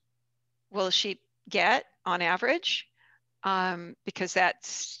old will a sheep get on average? Because that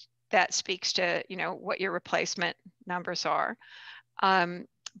speaks to, what your replacement numbers are.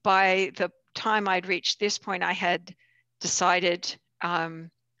 By the time I'd reached this point, I had decided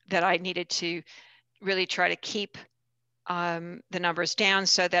that I needed to really try to keep the numbers down,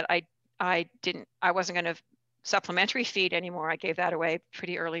 so that I wasn't going to supplementary feed anymore. I gave that away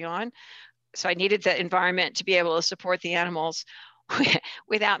pretty early on. So I needed the environment to be able to support the animals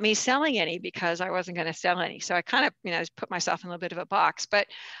without me selling any, because I wasn't going to sell any. So I kind of, put myself in a little bit of a box. But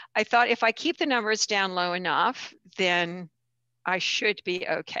I thought, if I keep the numbers down low enough, then I should be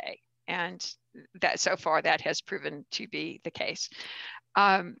okay. And that so far that has proven to be the case.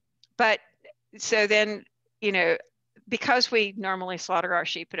 But so then, because we normally slaughter our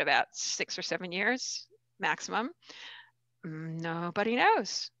sheep at about 6 or 7 years maximum, nobody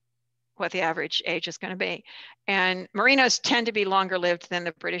knows what the average age is going to be. And Merinos tend to be longer lived than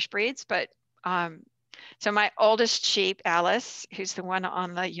the British breeds. But so my oldest sheep, Alice, who's the one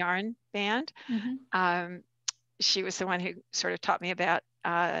on the yarn band, she was the one who sort of taught me about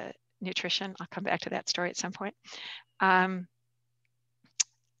nutrition. I'll come back to that story at some point.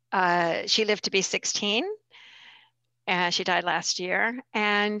 She lived to be 16, and she died last year.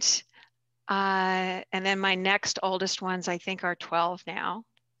 And then my next oldest ones, I think, are 12 now.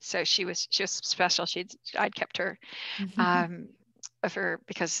 So she was special. I'd kept her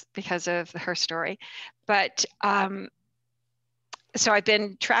because of her story. But so I've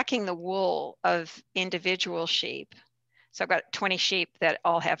been tracking the wool of individual sheep. So I've got 20 sheep that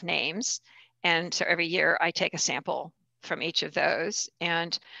all have names. And so every year I take a sample from each of those.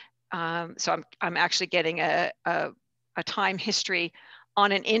 And so I'm actually getting a time history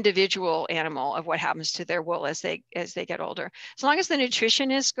on an individual animal of what happens to their wool as they get older. As long as the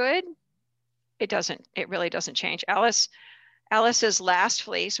nutrition is good, it really doesn't change. Alice's last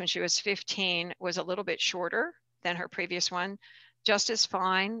fleece, when she was 15, was a little bit shorter than her previous one. just as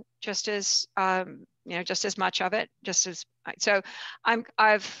fine, just as just as much of it, just as so.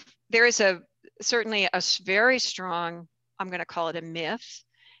 There is certainly a very strong, I'm going to call it a myth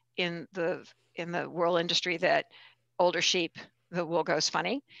in the wool industry that older sheep, the wool goes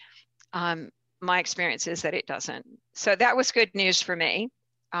funny. My experience is that it doesn't. So that was good news for me,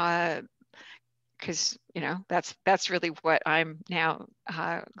 because that's really what I'm now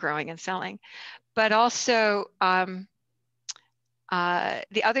growing and selling. But also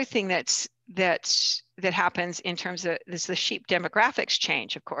the other thing that happens in terms of this, the sheep demographics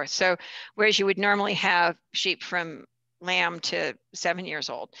change, of course. So whereas you would normally have sheep from lamb to 7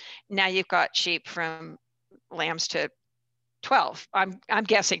 years old, now you've got sheep from lambs to 12. I'm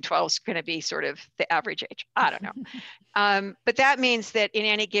guessing 12 is going to be sort of the average age. I don't know. But that means that in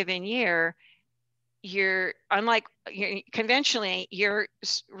any given year, conventionally, you're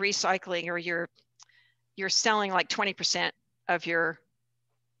recycling, or you're selling like 20% of your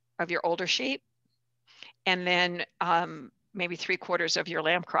older sheep, and then maybe 3/4 of your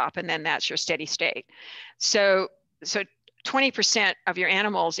lamb crop, and then that's your steady state. So 20% of your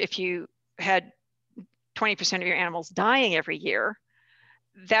animals, if you had 20% of your animals dying every year,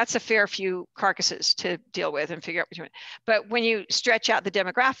 that's a fair few carcasses to deal with and figure out what you're doing. But when you stretch out the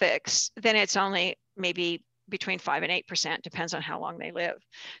demographics, then it's only maybe between 5 and 8%, depends on how long they live.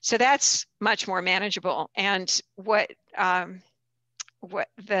 So that's much more manageable. And what the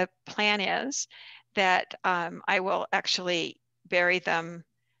plan is that I will actually bury them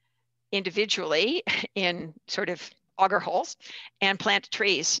individually in sort of auger holes and plant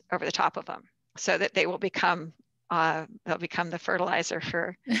trees over the top of them, so that they will become the fertilizer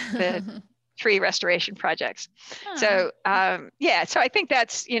for the tree restoration projects. So so I think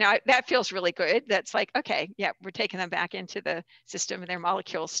that's, that feels really good. That's like, okay, yeah, we're taking them back into the system and their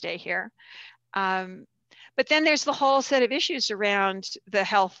molecules stay here. But then there's the whole set of issues around the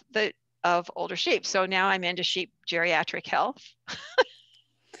health of older sheep. So now I'm into sheep geriatric health.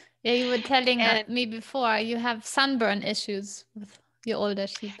 Yeah, you were telling me before you have sunburn issues with your older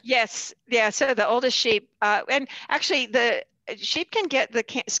sheep. Yes, yeah. So the oldest sheep, and actually the sheep can get the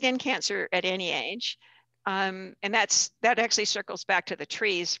skin cancer at any age, and that actually circles back to the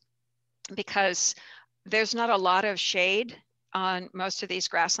trees, because there's not a lot of shade on most of these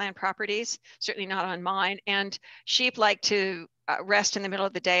grassland properties, certainly not on mine. And sheep like to rest in the middle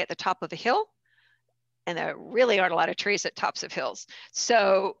of the day at the top of a hill, and there really aren't a lot of trees at tops of hills.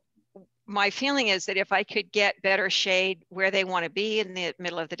 So my feeling is that if I could get better shade where they want to be in the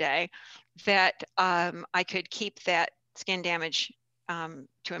middle of the day, that I could keep that skin damage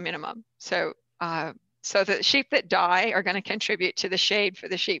to a minimum. So the sheep that die are going to contribute to the shade for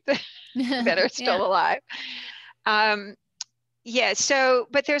the sheep that are still alive. So,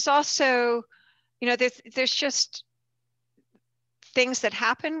 but there's also, there's just things that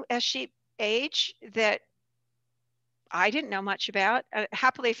happen as sheep age that I didn't know much about.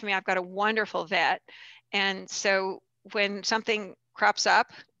 Happily for me, I've got a wonderful vet. And so when something crops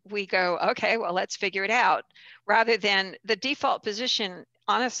up, we go, okay, well, let's figure it out. Rather than the default position,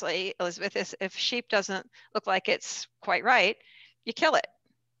 honestly, Elizabeth, is if sheep doesn't look like it's quite right, you kill it.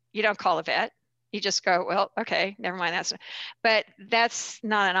 You don't call a vet. You just go, well, okay, never mind. But that's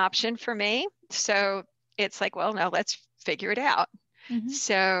not an option for me. So it's like, well, no, let's figure it out. Mm-hmm.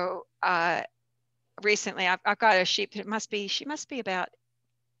 So recently I've got a sheep that she must be about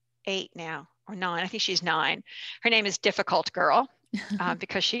 8 now, or 9. I think she's 9. Her name is Difficult Girl,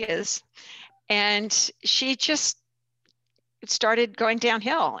 because she is. And she just started going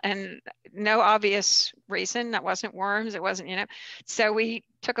downhill, and no obvious reason. That wasn't worms. It wasn't, so we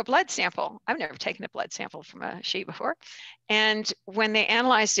took a blood sample. I've never taken a blood sample from a sheep before. And when they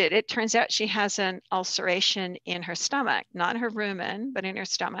analyzed it, it turns out she has an ulceration in her stomach, not in her rumen, but in her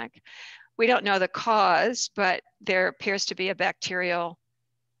stomach. We don't know the cause, but there appears to be a bacterial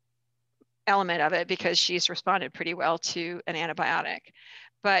element of it, because she's responded pretty well to an antibiotic.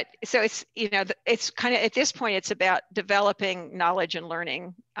 But so it's, it's kind of, at this point, it's about developing knowledge and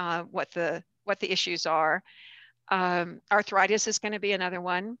learning what the issues are. Arthritis is going to be another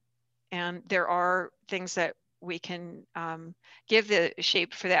one. And there are things that we can give the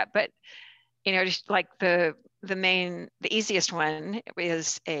sheep for that. But, just like the easiest one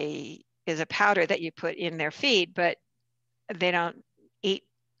is a powder that you put in their feed, but they don't eat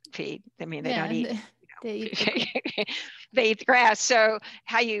feed. I mean, they don't eat. They eat the grass. So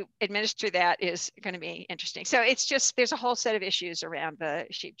how you administer that is going to be interesting. So it's just, there's a whole set of issues around the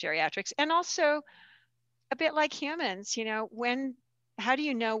sheep geriatrics, and also a bit like humans, how do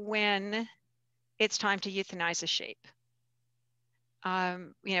you know when it's time to euthanize a sheep?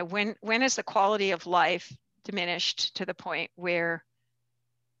 When is the quality of life diminished to the point where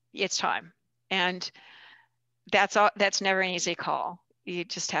it's time. And that's never an easy call. You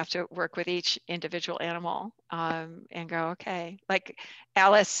just have to work with each individual animal and go, okay. Like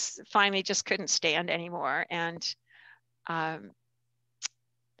Alice finally just couldn't stand anymore. And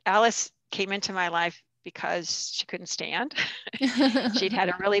Alice came into my life because she couldn't stand. She'd had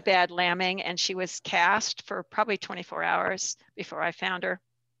a really bad lambing, and she was cast for probably 24 hours before I found her.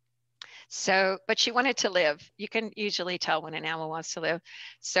 So, but she wanted to live. You can usually tell when an animal wants to live.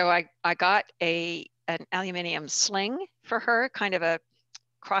 So I got an aluminum sling for her, kind of a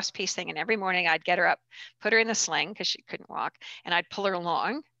cross piece thing. And every morning I'd get her up, put her in the sling because she couldn't walk, and I'd pull her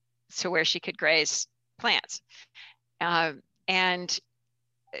along to where she could graze plants. And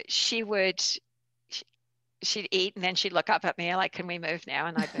she'd eat, and then she'd look up at me like, can we move now?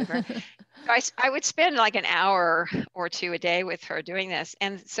 And I'd move her. So I would spend like an hour or two a day with her doing this.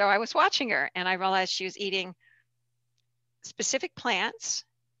 And so I was watching her, and I realized she was eating specific plants,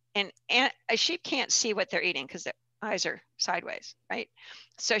 and a sheep can't see what they're eating because their eyes are sideways, right?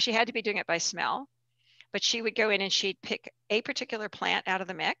 So she had to be doing it by smell, but she would go in and she'd pick a particular plant out of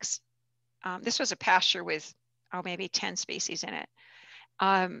the mix. This was a pasture with, maybe 10 species in it.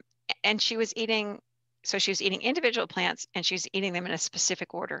 And she was eating individual plants, and she was eating them in a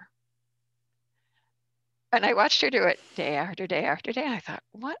specific order. And I watched her do it day after day after day. I thought,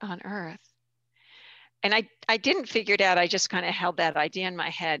 what on earth? And I didn't figure it out. I just kind of held that idea in my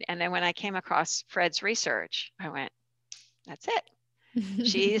head. And then when I came across Fred's research, I went, that's it.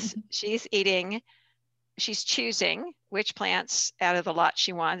 She's choosing which plants out of the lot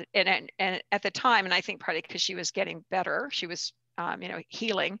she wanted. And at the time, and I think partly because she was getting better, she was,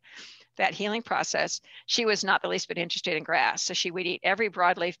 healing, that healing process, she was not the least bit interested in grass. So she would eat every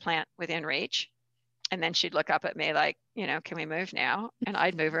broadleaf plant within reach. And then she'd look up at me like, can we move now? And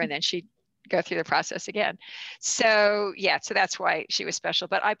I'd move her, and then she'd go through the process again. So so that's why she was special.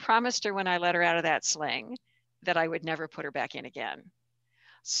 But I promised her when I let her out of that sling that I would never put her back in again.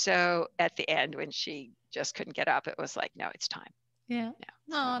 So at the end, when she just couldn't get up, it was like, no, it's time. Yeah.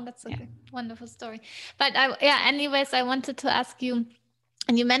 No, that's a wonderful story. But anyways, I wanted to ask you,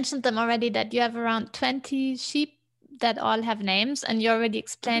 and you mentioned them already, that you have around 20 sheep that all have names, and you already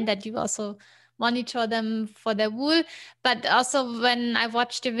explained that you also monitor them for their wool. But also when I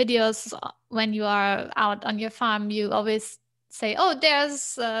watched your videos, when you are out on your farm, you always say, oh,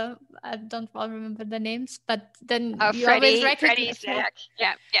 there's, I don't remember the names, but then you always recognize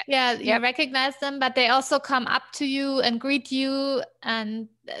you recognize them, but they also come up to you and greet you. And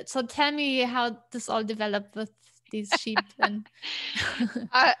so tell me how this all developed with these sheep. And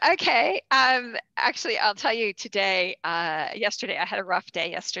okay. Actually, I'll tell you yesterday, I had a rough day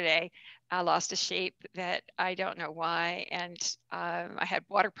yesterday. I lost a sheep that I don't know why. And I had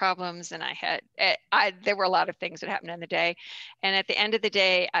water problems, and there were a lot of things that happened in the day. And at the end of the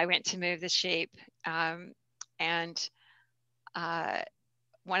day, I went to move the sheep. And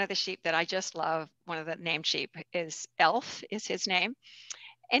one of the sheep that I just love, one of the named sheep, is Elf, is his name.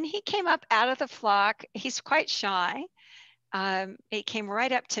 And he came up out of the flock. He's quite shy. He came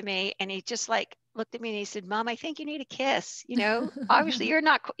right up to me, and he just looked at me, and he said, Mom, I think you need a kiss. Obviously you're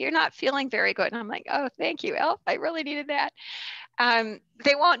not feeling very good. And I'm like, oh, thank you, Elf. I really needed that.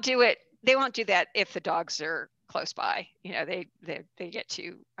 They won't do it. They won't do that if the dogs are close by. They get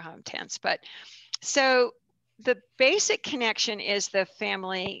too tense. But so the basic connection is the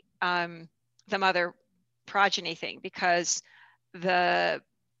family, the mother progeny thing, because the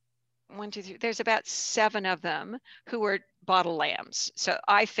 1, 2, 3, there's about 7 of them who were bottle lambs. So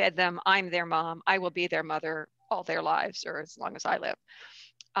I fed them. I'm their mom. I will be their mother all their lives, or as long as I live.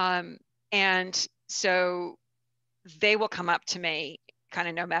 And so they will come up to me kind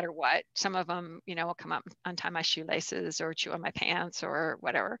of no matter what. Some of them, will come up, untie my shoelaces or chew on my pants or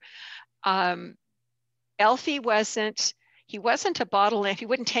whatever. Elfie wasn't a bottle lamb. He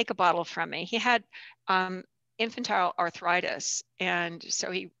wouldn't take a bottle from me. He had infantile arthritis, and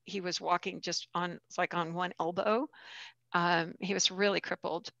so he was walking just on one elbow. He was really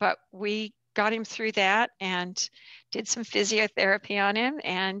crippled, but we got him through that and did some physiotherapy on him,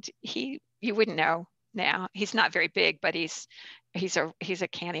 and you wouldn't know now. He's not very big, but he's a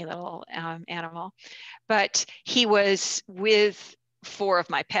canny little animal. But he was with 4 of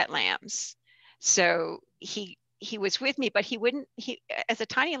my pet lambs, so he was with me, but he as a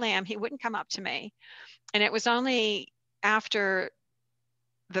tiny lamb, he wouldn't come up to me. And it was only after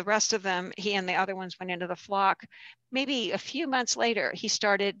the rest of them, he and the other ones went into the flock, maybe a few months later, he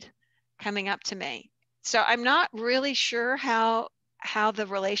started coming up to me. So I'm not really sure how the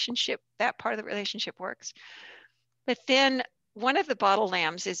relationship, that part of the relationship works. But then one of the bottle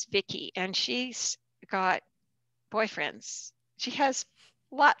lambs is Vicky, and she's got boyfriends. She has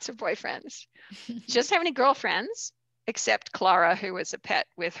lots of boyfriends. She doesn't have any girlfriends except Clara, who was a pet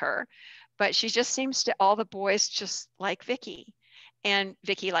with her. But she just seems to, all the boys just like Vicky, and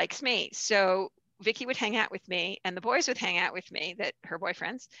Vicky likes me. So Vicky would hang out with me, and the boys would hang out with me, that her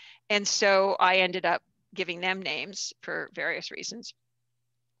boyfriends. And so I ended up giving them names for various reasons.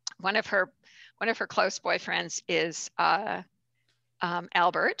 One of her close boyfriends is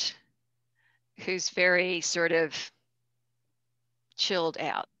Albert, who's very sort of chilled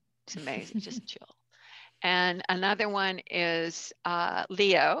out. It's amazing, just chill. And another one is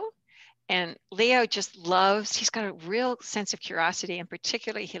Leo. And Leo just loves, he's got a real sense of curiosity, and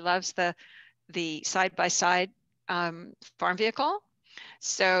particularly he loves the side-by-side farm vehicle.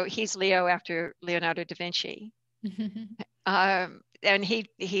 So he's Leo after Leonardo da Vinci. And he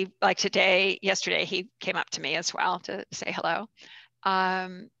like yesterday, he came up to me as well to say hello.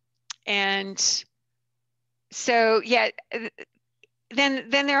 And so, yeah, then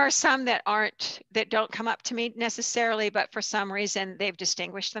there are some that don't come up to me necessarily, but for some reason they've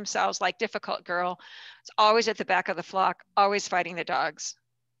distinguished themselves, like Difficult Girl. It's always at the back of the flock, always fighting the dogs.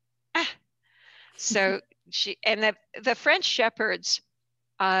 So the French Shepherds,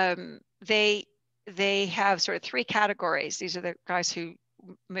 they have sort of three categories. These are the guys who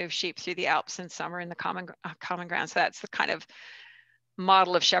move sheep through the Alps in summer in the common ground. So that's the kind of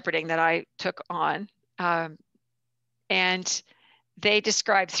model of shepherding that I took on. And they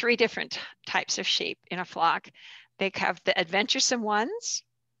describe three different types of sheep in a flock. They have the adventuresome ones,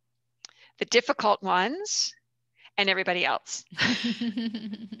 the difficult ones, and everybody else.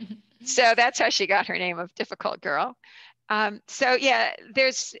 So that's how she got her name of Difficult Girl. So yeah,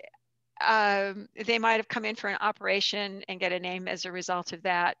 they might have come in for an operation and get a name as a result of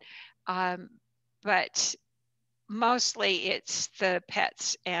that. But mostly it's the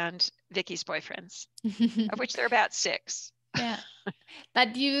pets and Vicky's boyfriends, of which there are about 6. Yeah.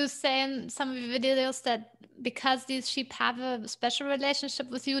 But you say in some of your videos that because these sheep have a special relationship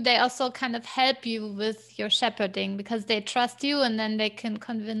with you, they also kind of help you with your shepherding because they trust you, and then they can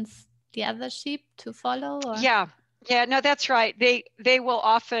convince the other sheep to follow. Or? Yeah, no, that's right. They will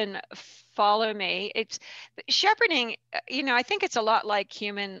often follow me. It's shepherding, I think it's a lot like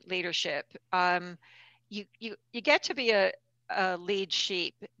human leadership. You get to be a lead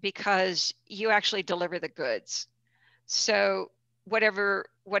sheep because you actually deliver the goods. So whatever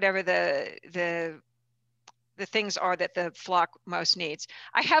the things are that the flock most needs.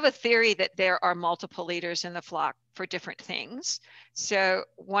 I have a theory that there are multiple leaders in the flock for different things. So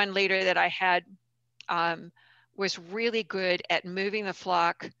one leader that I had was really good at moving the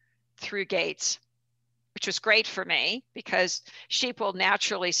flock through gates, which was great for me because sheep will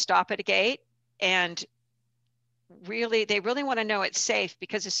naturally stop at a gate, and they really want to know it's safe,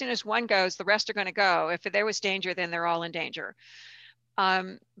 because as soon as one goes, the rest are going to go. If there was danger, then they're all in danger.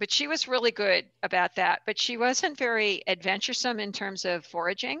 But she was really good about that, but she wasn't very adventuresome in terms of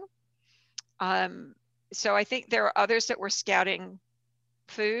foraging. So I think there are others that were scouting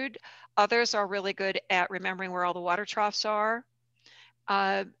food. Others are really good at remembering where all the water troughs are.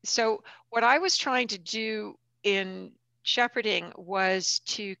 So what I was trying to do in shepherding was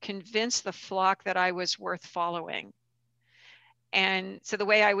to convince the flock that I was worth following. And so the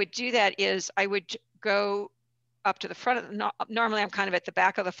way I would do that is I would go up to the front. Normally I'm kind of at the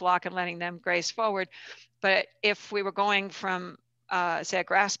back of the flock and letting them graze forward. But if we were going from, say, a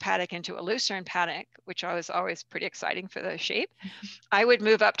grass paddock into a lucerne paddock, which was always pretty exciting for the sheep, I would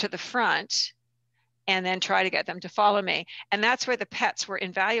move up to the front and then try to get them to follow me. And that's where the pets were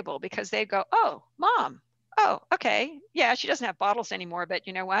invaluable, because they'd go, "Oh, Mom, oh, okay. Yeah, she doesn't have bottles anymore, but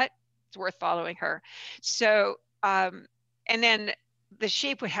you know what? It's worth following her." So, and then the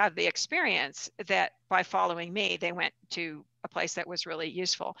sheep would have the experience that by following me, they went to a place that was really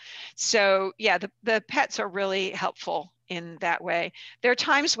useful. So yeah, the pets are really helpful in that way. There are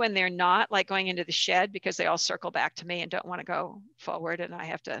times when they're not, like going into the shed, because they all circle back to me and don't want to go forward, and I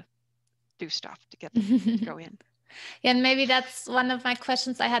have to do stuff to get them to go in. Yeah, and maybe that's one of my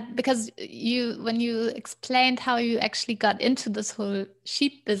questions I had, because when you explained how you actually got into this whole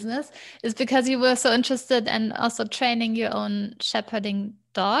sheep business, is because you were so interested in also training your own shepherding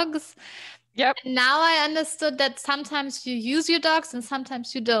dogs. Yep. And now I understood that sometimes you use your dogs and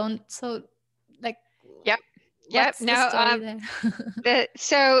sometimes you don't. So, like, what's the story there?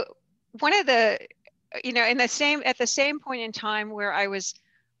 So one of the, at the same point in time where I was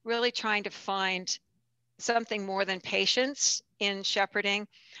really trying to find something more than patience in shepherding,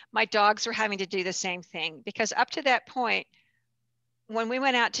 my dogs were having to do the same thing, because up to that point, when we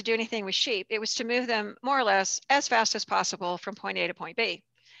went out to do anything with sheep, it was to move them more or less as fast as possible from point A to point B.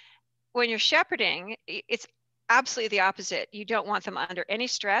 When you're shepherding, absolutely the opposite. You don't want them under any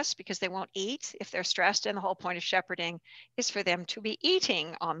stress because they won't eat if they're stressed. And the whole point of shepherding is for them to be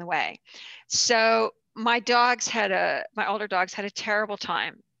eating on the way. So my older dogs had a terrible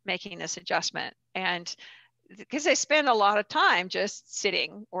time making this adjustment. And because they spend a lot of time just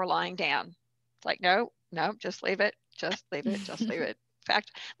sitting or lying down. It's like, no, just leave it, just leave it, just leave it. In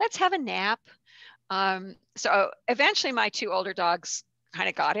fact, let's have a nap. So eventually my 2 older dogs kind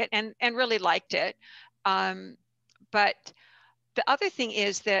of got it and really liked it. But the other thing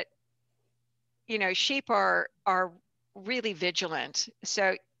is that, sheep are really vigilant.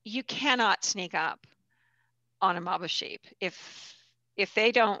 So you cannot sneak up on a mob of sheep. If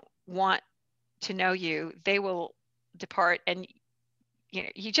they don't want to know you, they will depart. And,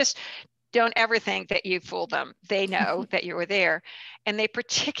 you just don't ever think that you fooled them. They know that you were there. And they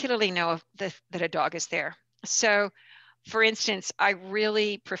particularly know that a dog is there. So for instance, I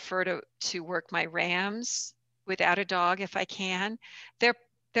really prefer to work my rams without a dog if I can.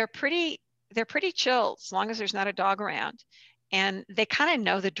 They're pretty chill as long as there's not a dog around, and they kind of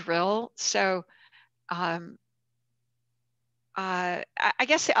know the drill. So I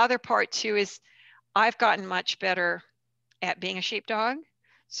guess the other part too is I've gotten much better at being a sheepdog.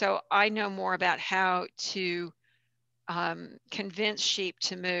 So I know more about how to convince sheep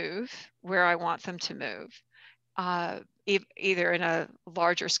to move where I want them to move. Either in a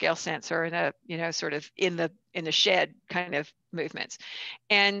larger scale sense or in a, sort of in the shed kind of movements.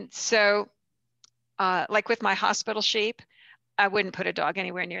 And so like with my hospital sheep, I wouldn't put a dog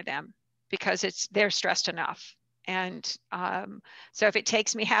anywhere near them because they're stressed enough. And so if it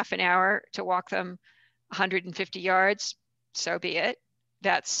takes me half an hour to walk them 150 yards, so be it.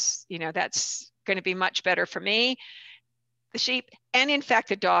 That's going to be much better for me, the sheep, and in fact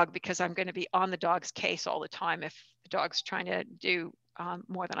the dog, because I'm going to be on the dog's case all the time if the dog's trying to do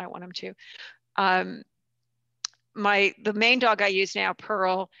more than I want him to. The main dog I use now,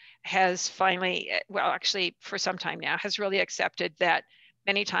 Pearl, has finally, well, actually for some time now, has really accepted that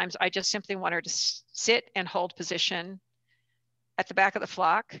many times I just simply want her to sit and hold position at the back of the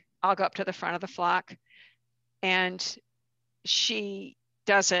flock. I'll go up to the front of the flock, and she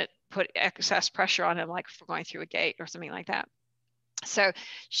doesn't put excess pressure on him like if we're going through a gate or something like that. So,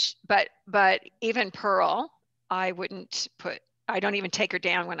 but even Pearl, I don't even take her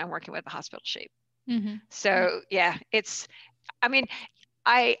down when I'm working with the hospital sheep. Mm-hmm. So yeah,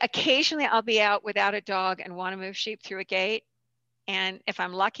 occasionally I'll be out without a dog and want to move sheep through a gate. And if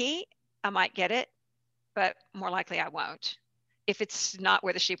I'm lucky, I might get it, but more likely I won't. If it's not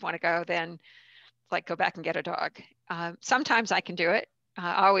where the sheep want to go, then like go back and get a dog. Sometimes I can do it.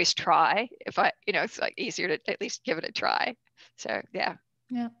 I always try. If it's like easier to at least give it a try. So yeah.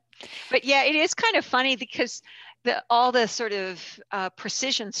 Yeah. But yeah, it is kind of funny because all the sort of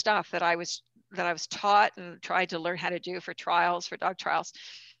precision stuff that I was taught and tried to learn how to do for dog trials,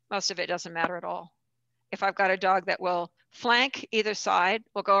 most of it doesn't matter at all. If I've got a dog that will flank either side,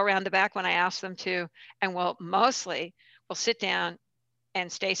 will go around the back when I ask them to, and will sit down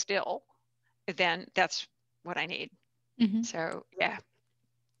and stay still, then that's what I need. Mm-hmm. So yeah.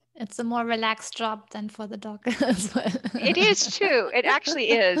 It's a more relaxed job than for the dog as well. It is too. It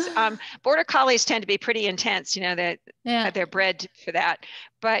actually is. Border Collies tend to be pretty intense, that they're bred for that.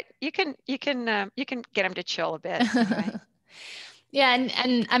 But you can get them to chill a bit. Anyway. Yeah,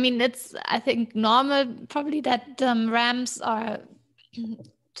 and I mean it's I think normal probably that rams are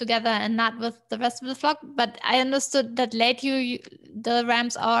together and not with the rest of the flock. But I understood that lately the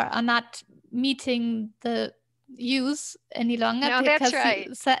rams are not meeting the ewes any longer because that's right.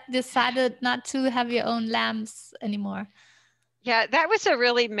 You decided not to have your own lambs anymore. Yeah, that was a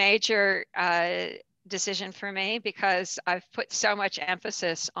really major decision for me because I've put so much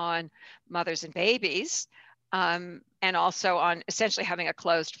emphasis on mothers and babies, and also on essentially having a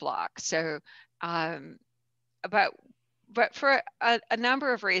closed flock. So, but for a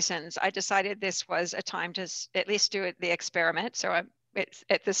number of reasons, I decided this was a time to at least do the experiment. So it's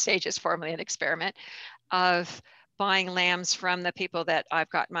at this stage it's formally an experiment of buying lambs from the people that I've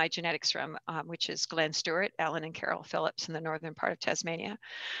got my genetics from, which is Glenn Stewart, Alan and Carol Phillips in the northern part of Tasmania.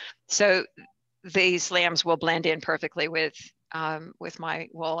 So these lambs will blend in perfectly with my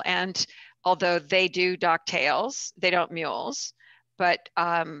wool. And although they do dock tails, they don't mules, but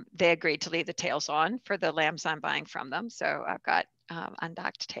they agreed to leave the tails on for the lambs I'm buying from them. So I've got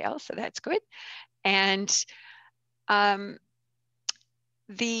undocked tails, so that's good. And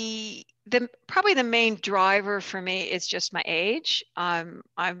probably the main driver for me is just my age. I'm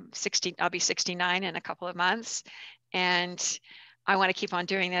 60. I'll be 69 in a couple of months, and I want to keep on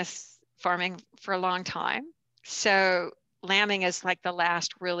doing this farming for a long time. So lambing is like the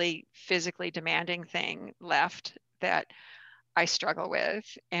last really physically demanding thing left that I struggle with.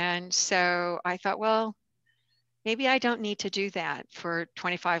 And so I thought, well, maybe I don't need to do that for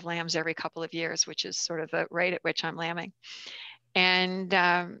 25 lambs every couple of years, which is sort of the rate at which I'm lambing. And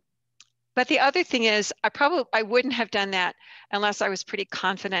but the other thing is, I wouldn't have done that unless I was pretty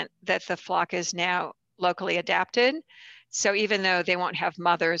confident that the flock is now locally adapted. So even though they won't have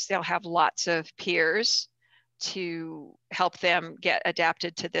mothers, they'll have lots of peers to help them get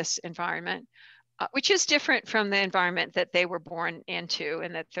adapted to this environment, which is different from the environment that they were born into,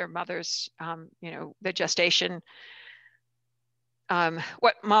 and that their mothers, the gestation,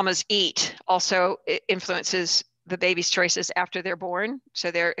 what mamas eat also influences the baby's choices after they're born. So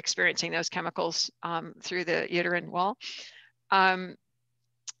they're experiencing those chemicals through the uterine wall.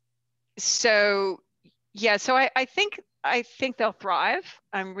 So I think they'll thrive.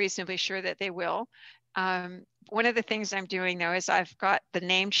 I'm reasonably sure that they will. One of the things I'm doing though is I've got the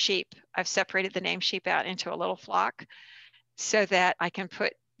named sheep. I've separated the named sheep out into a little flock so that I can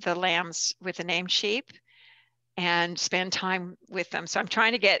put the lambs with the named sheep and spend time with them. So I'm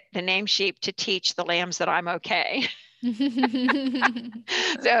trying to get the named sheep to teach the lambs that I'm okay.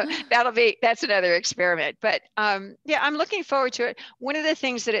 So that's another experiment. But yeah, I'm looking forward to it. One of the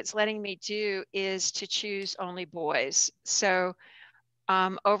things that it's letting me do is to choose only boys. So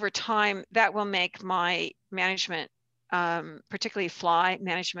over time, that will make my management, particularly fly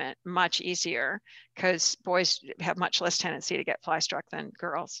management, much easier, because boys have much less tendency to get fly struck than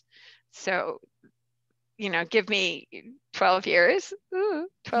girls. So, give me 12 years,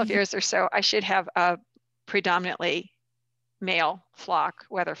 12 years or so, I should have a predominantly male flock,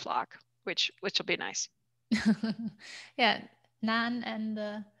 weather flock, which will be nice. Yeah, Nan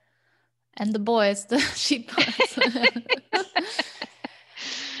and the boys, the sheep boys.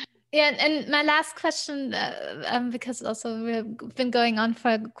 Yeah, and my last question, because also we've been going on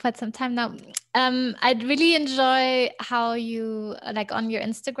for quite some time now. I'd really enjoy how you, like on your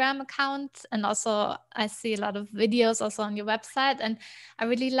Instagram account, and also I see a lot of videos also on your website, and I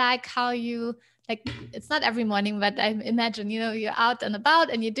really like how you, like, it's not every morning, but I imagine, you're out and about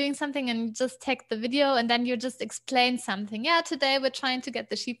and you're doing something and you just take the video and then you just explain something. Yeah, today we're trying to get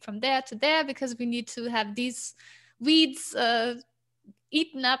the sheep from there to there because we need to have these weeds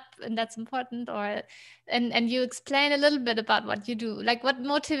eaten up, and that's important. And you explain a little bit about what you do, like what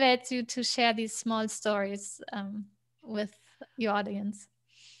motivates you to share these small stories with your audience.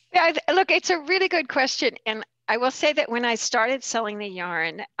 Yeah, look, it's a really good question. And I will say that when I started selling the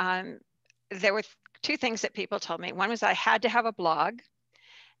yarn, there were two things that people told me. One was I had to have a blog,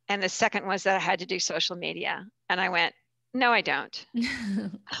 and the second was that I had to do social media. And I went, no, I don't.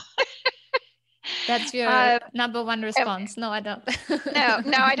 That's your number one response. No, I don't.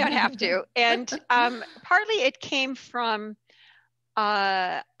 No, I don't have to. And partly it came from,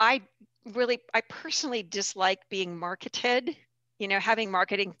 I personally dislike being marketed, having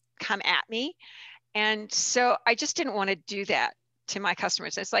marketing come at me. And so I just didn't want to do that to my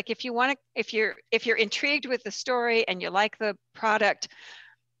customers. It's like, if you're intrigued with the story and you like the product,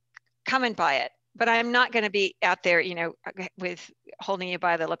 come and buy it. But I'm not going to be out there, with holding you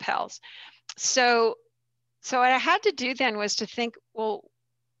by the lapels. So what I had to do then was to think, well,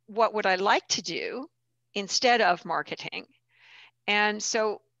 what would I like to do instead of marketing? And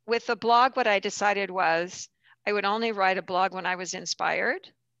so with the blog, what I decided was I would only write a blog when I was inspired.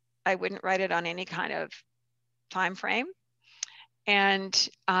 I wouldn't write it on any kind of time frame. And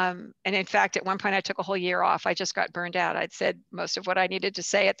in fact, at one point I took a whole year off. I just got burned out. I'd said most of what I needed to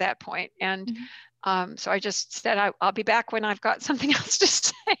say at that point. And so I just said, I'll be back when I've got something else to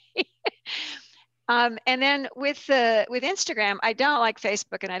say. And then with Instagram, I don't like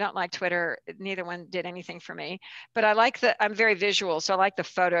Facebook and I don't like Twitter. Neither one did anything for me, but I'm very visual. So I like the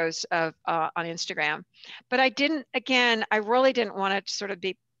photos of on Instagram, but I really didn't want to sort of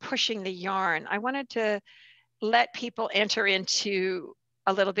be pushing the yarn. I wanted to let people enter into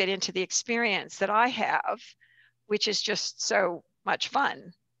a little bit into the experience that I have, which is just so much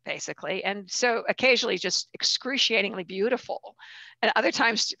fun, basically. And so occasionally just excruciatingly beautiful, and other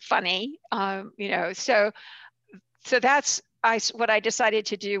times funny, so that's what I decided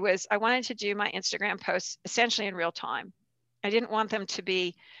to do was I wanted to do my Instagram posts essentially in real time. I didn't want them to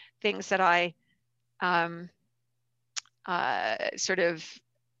be things that I sort of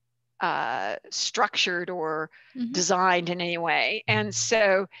structured or designed in any way. And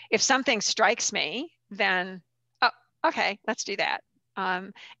so if something strikes me, then, oh, okay, let's do that.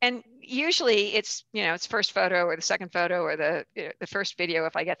 And usually it's, it's first photo or the second photo or the first video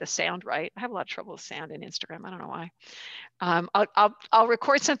if I get the sound right. I have a lot of trouble with sound in Instagram. I don't know why. I'll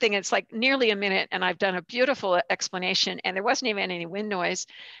record something. It's like nearly a minute, and I've done a beautiful explanation, and there wasn't even any wind noise,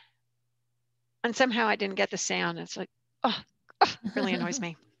 and somehow I didn't get the sound. It's like, oh, really annoys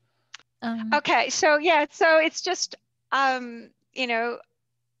me. Okay, so yeah, so it's just,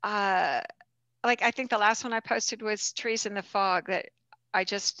 like I think the last one I posted was trees in the fog that it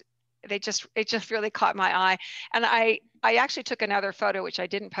just really caught my eye. And I actually took another photo, which I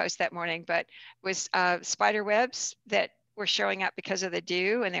didn't post that morning, but was spider webs that were showing up because of the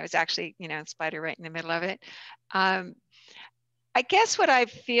dew. And there was actually, spider right in the middle of it. I guess what I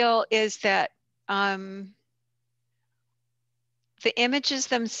feel is that the images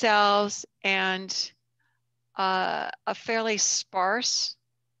themselves and a fairly sparse,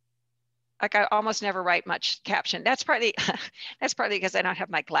 like I almost never write much caption. That's partly because I don't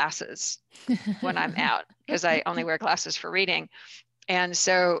have my glasses when I'm out, because I only wear glasses for reading. And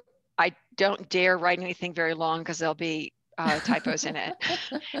so I don't dare write anything very long because there'll be typos in it.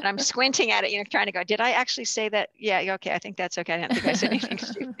 And I'm squinting at it, trying to go, did I actually say that? Yeah, okay, I think that's okay. I don't think I said anything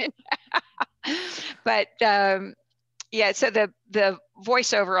stupid. But yeah, so the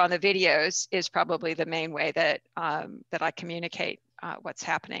voiceover on the videos is probably the main way that that I communicate what's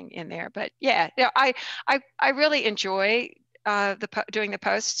happening in there. But yeah, I really enjoy doing the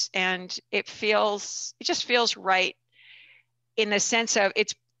posts, and it just feels right in the sense of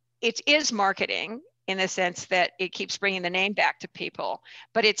it is marketing in the sense that it keeps bringing the name back to people,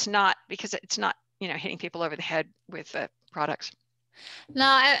 but it's not because it's not hitting people over the head with products.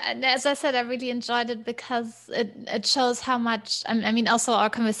 No, as I said, I really enjoyed it because it shows how much, I mean, also our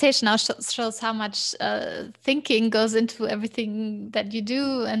conversation now shows how much thinking goes into everything that you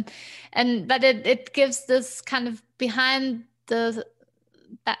do. But it gives this kind of behind the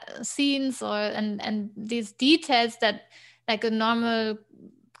scenes and these details that like a normal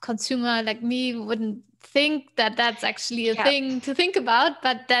consumer like me wouldn't think that that's actually a thing to think about.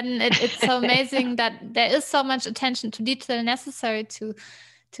 But then it's so amazing that there is so much attention to detail necessary to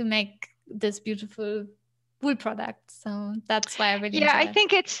make this beautiful wool product. So that's why I really enjoy I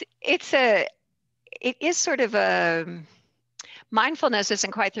think it is sort of a mindfulness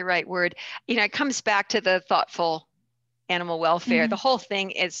isn't quite the right word. It comes back to the thoughtful animal welfare. The whole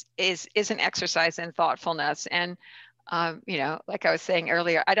thing is an exercise in thoughtfulness. And like I was saying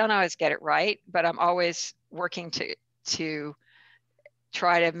earlier, I don't always get it right, but I'm always working to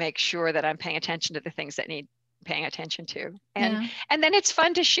try to make sure that I'm paying attention to the things that need paying attention to. And then it's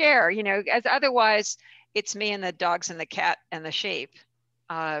fun to share, as otherwise it's me and the dogs and the cat and the sheep.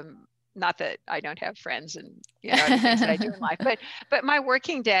 Not that I don't have friends and other things that I do in life, but my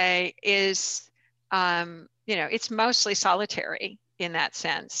working day is it's mostly solitary in that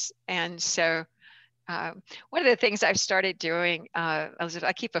sense. And so one of the things I've started doing, Elizabeth,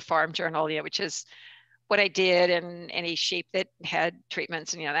 I keep a farm journal, which is what I did and any sheep that had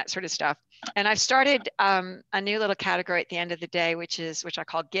treatments and that sort of stuff. And I've started a new little category at the end of the day, which I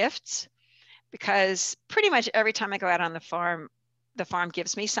call gifts, because pretty much every time I go out on the farm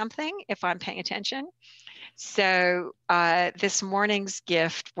gives me something if I'm paying attention. So this morning's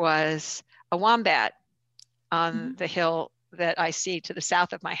gift was a wombat on the hill that I see to the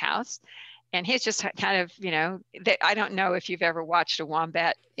south of my house. And he's just kind of, I don't know if you've ever watched a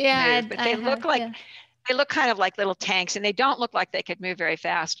wombat move, but they look like, they look kind of like little tanks, and they don't look like they could move very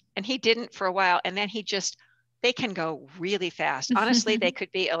fast. And he didn't for a while. And then they can go really fast. Honestly, they could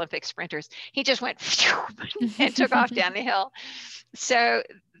be Olympic sprinters. He just went and took off down the hill. So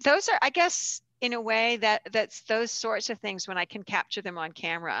those are, I guess, in a way that's those sorts of things when I can capture them on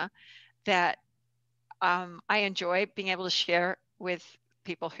camera that I enjoy being able to share with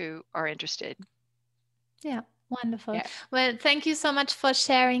people who are interested. Yeah, wonderful. Yeah. Well, thank you so much for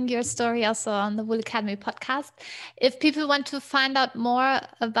sharing your story also on the Wool Academy podcast. If people want to find out more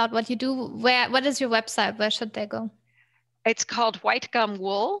about what you do, what is your website? Where should they go? It's called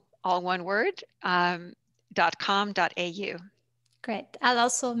whitegumwool, all one word, .com.au. Great. I'll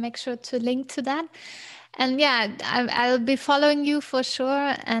also make sure to link to that. And yeah, I'll be following you for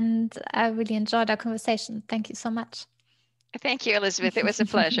sure. And I really enjoyed our conversation. Thank you so much. Thank you, Elizabeth. It was a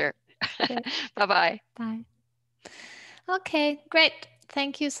pleasure. Bye-bye. Bye. Okay, great.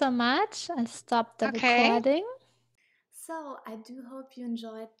 Thank you so much. I'll stop the recording. So I do hope you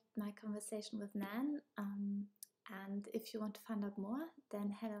enjoyed my conversation with Nan. And if you want to find out more, then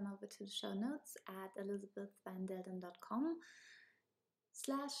head on over to the show notes at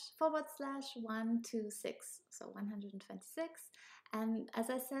elizabethvandelden.com//126, so 126. And as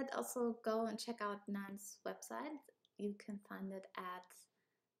I said, also go and check out Nan's website. you can find it at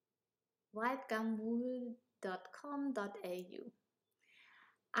whitegumwool.com.au.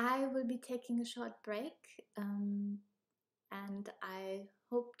 I will be taking a short break, and I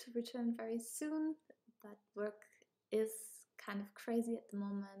hope to return very soon, but work is kind of crazy at the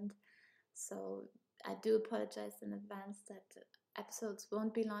moment, so I do apologize in advance that episodes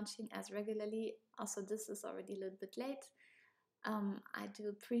won't be launching as regularly. Also, this is already a little bit late. I do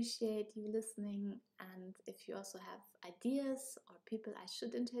appreciate you listening, and if you also have ideas or people I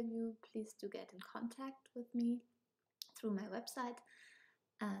should interview, please do get in contact with me through my website,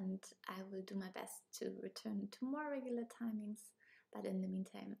 and I will do my best to return to more regular timings. But in the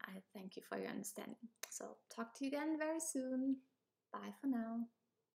meantime, I thank you for your understanding. So talk to you again very soon. Bye for now.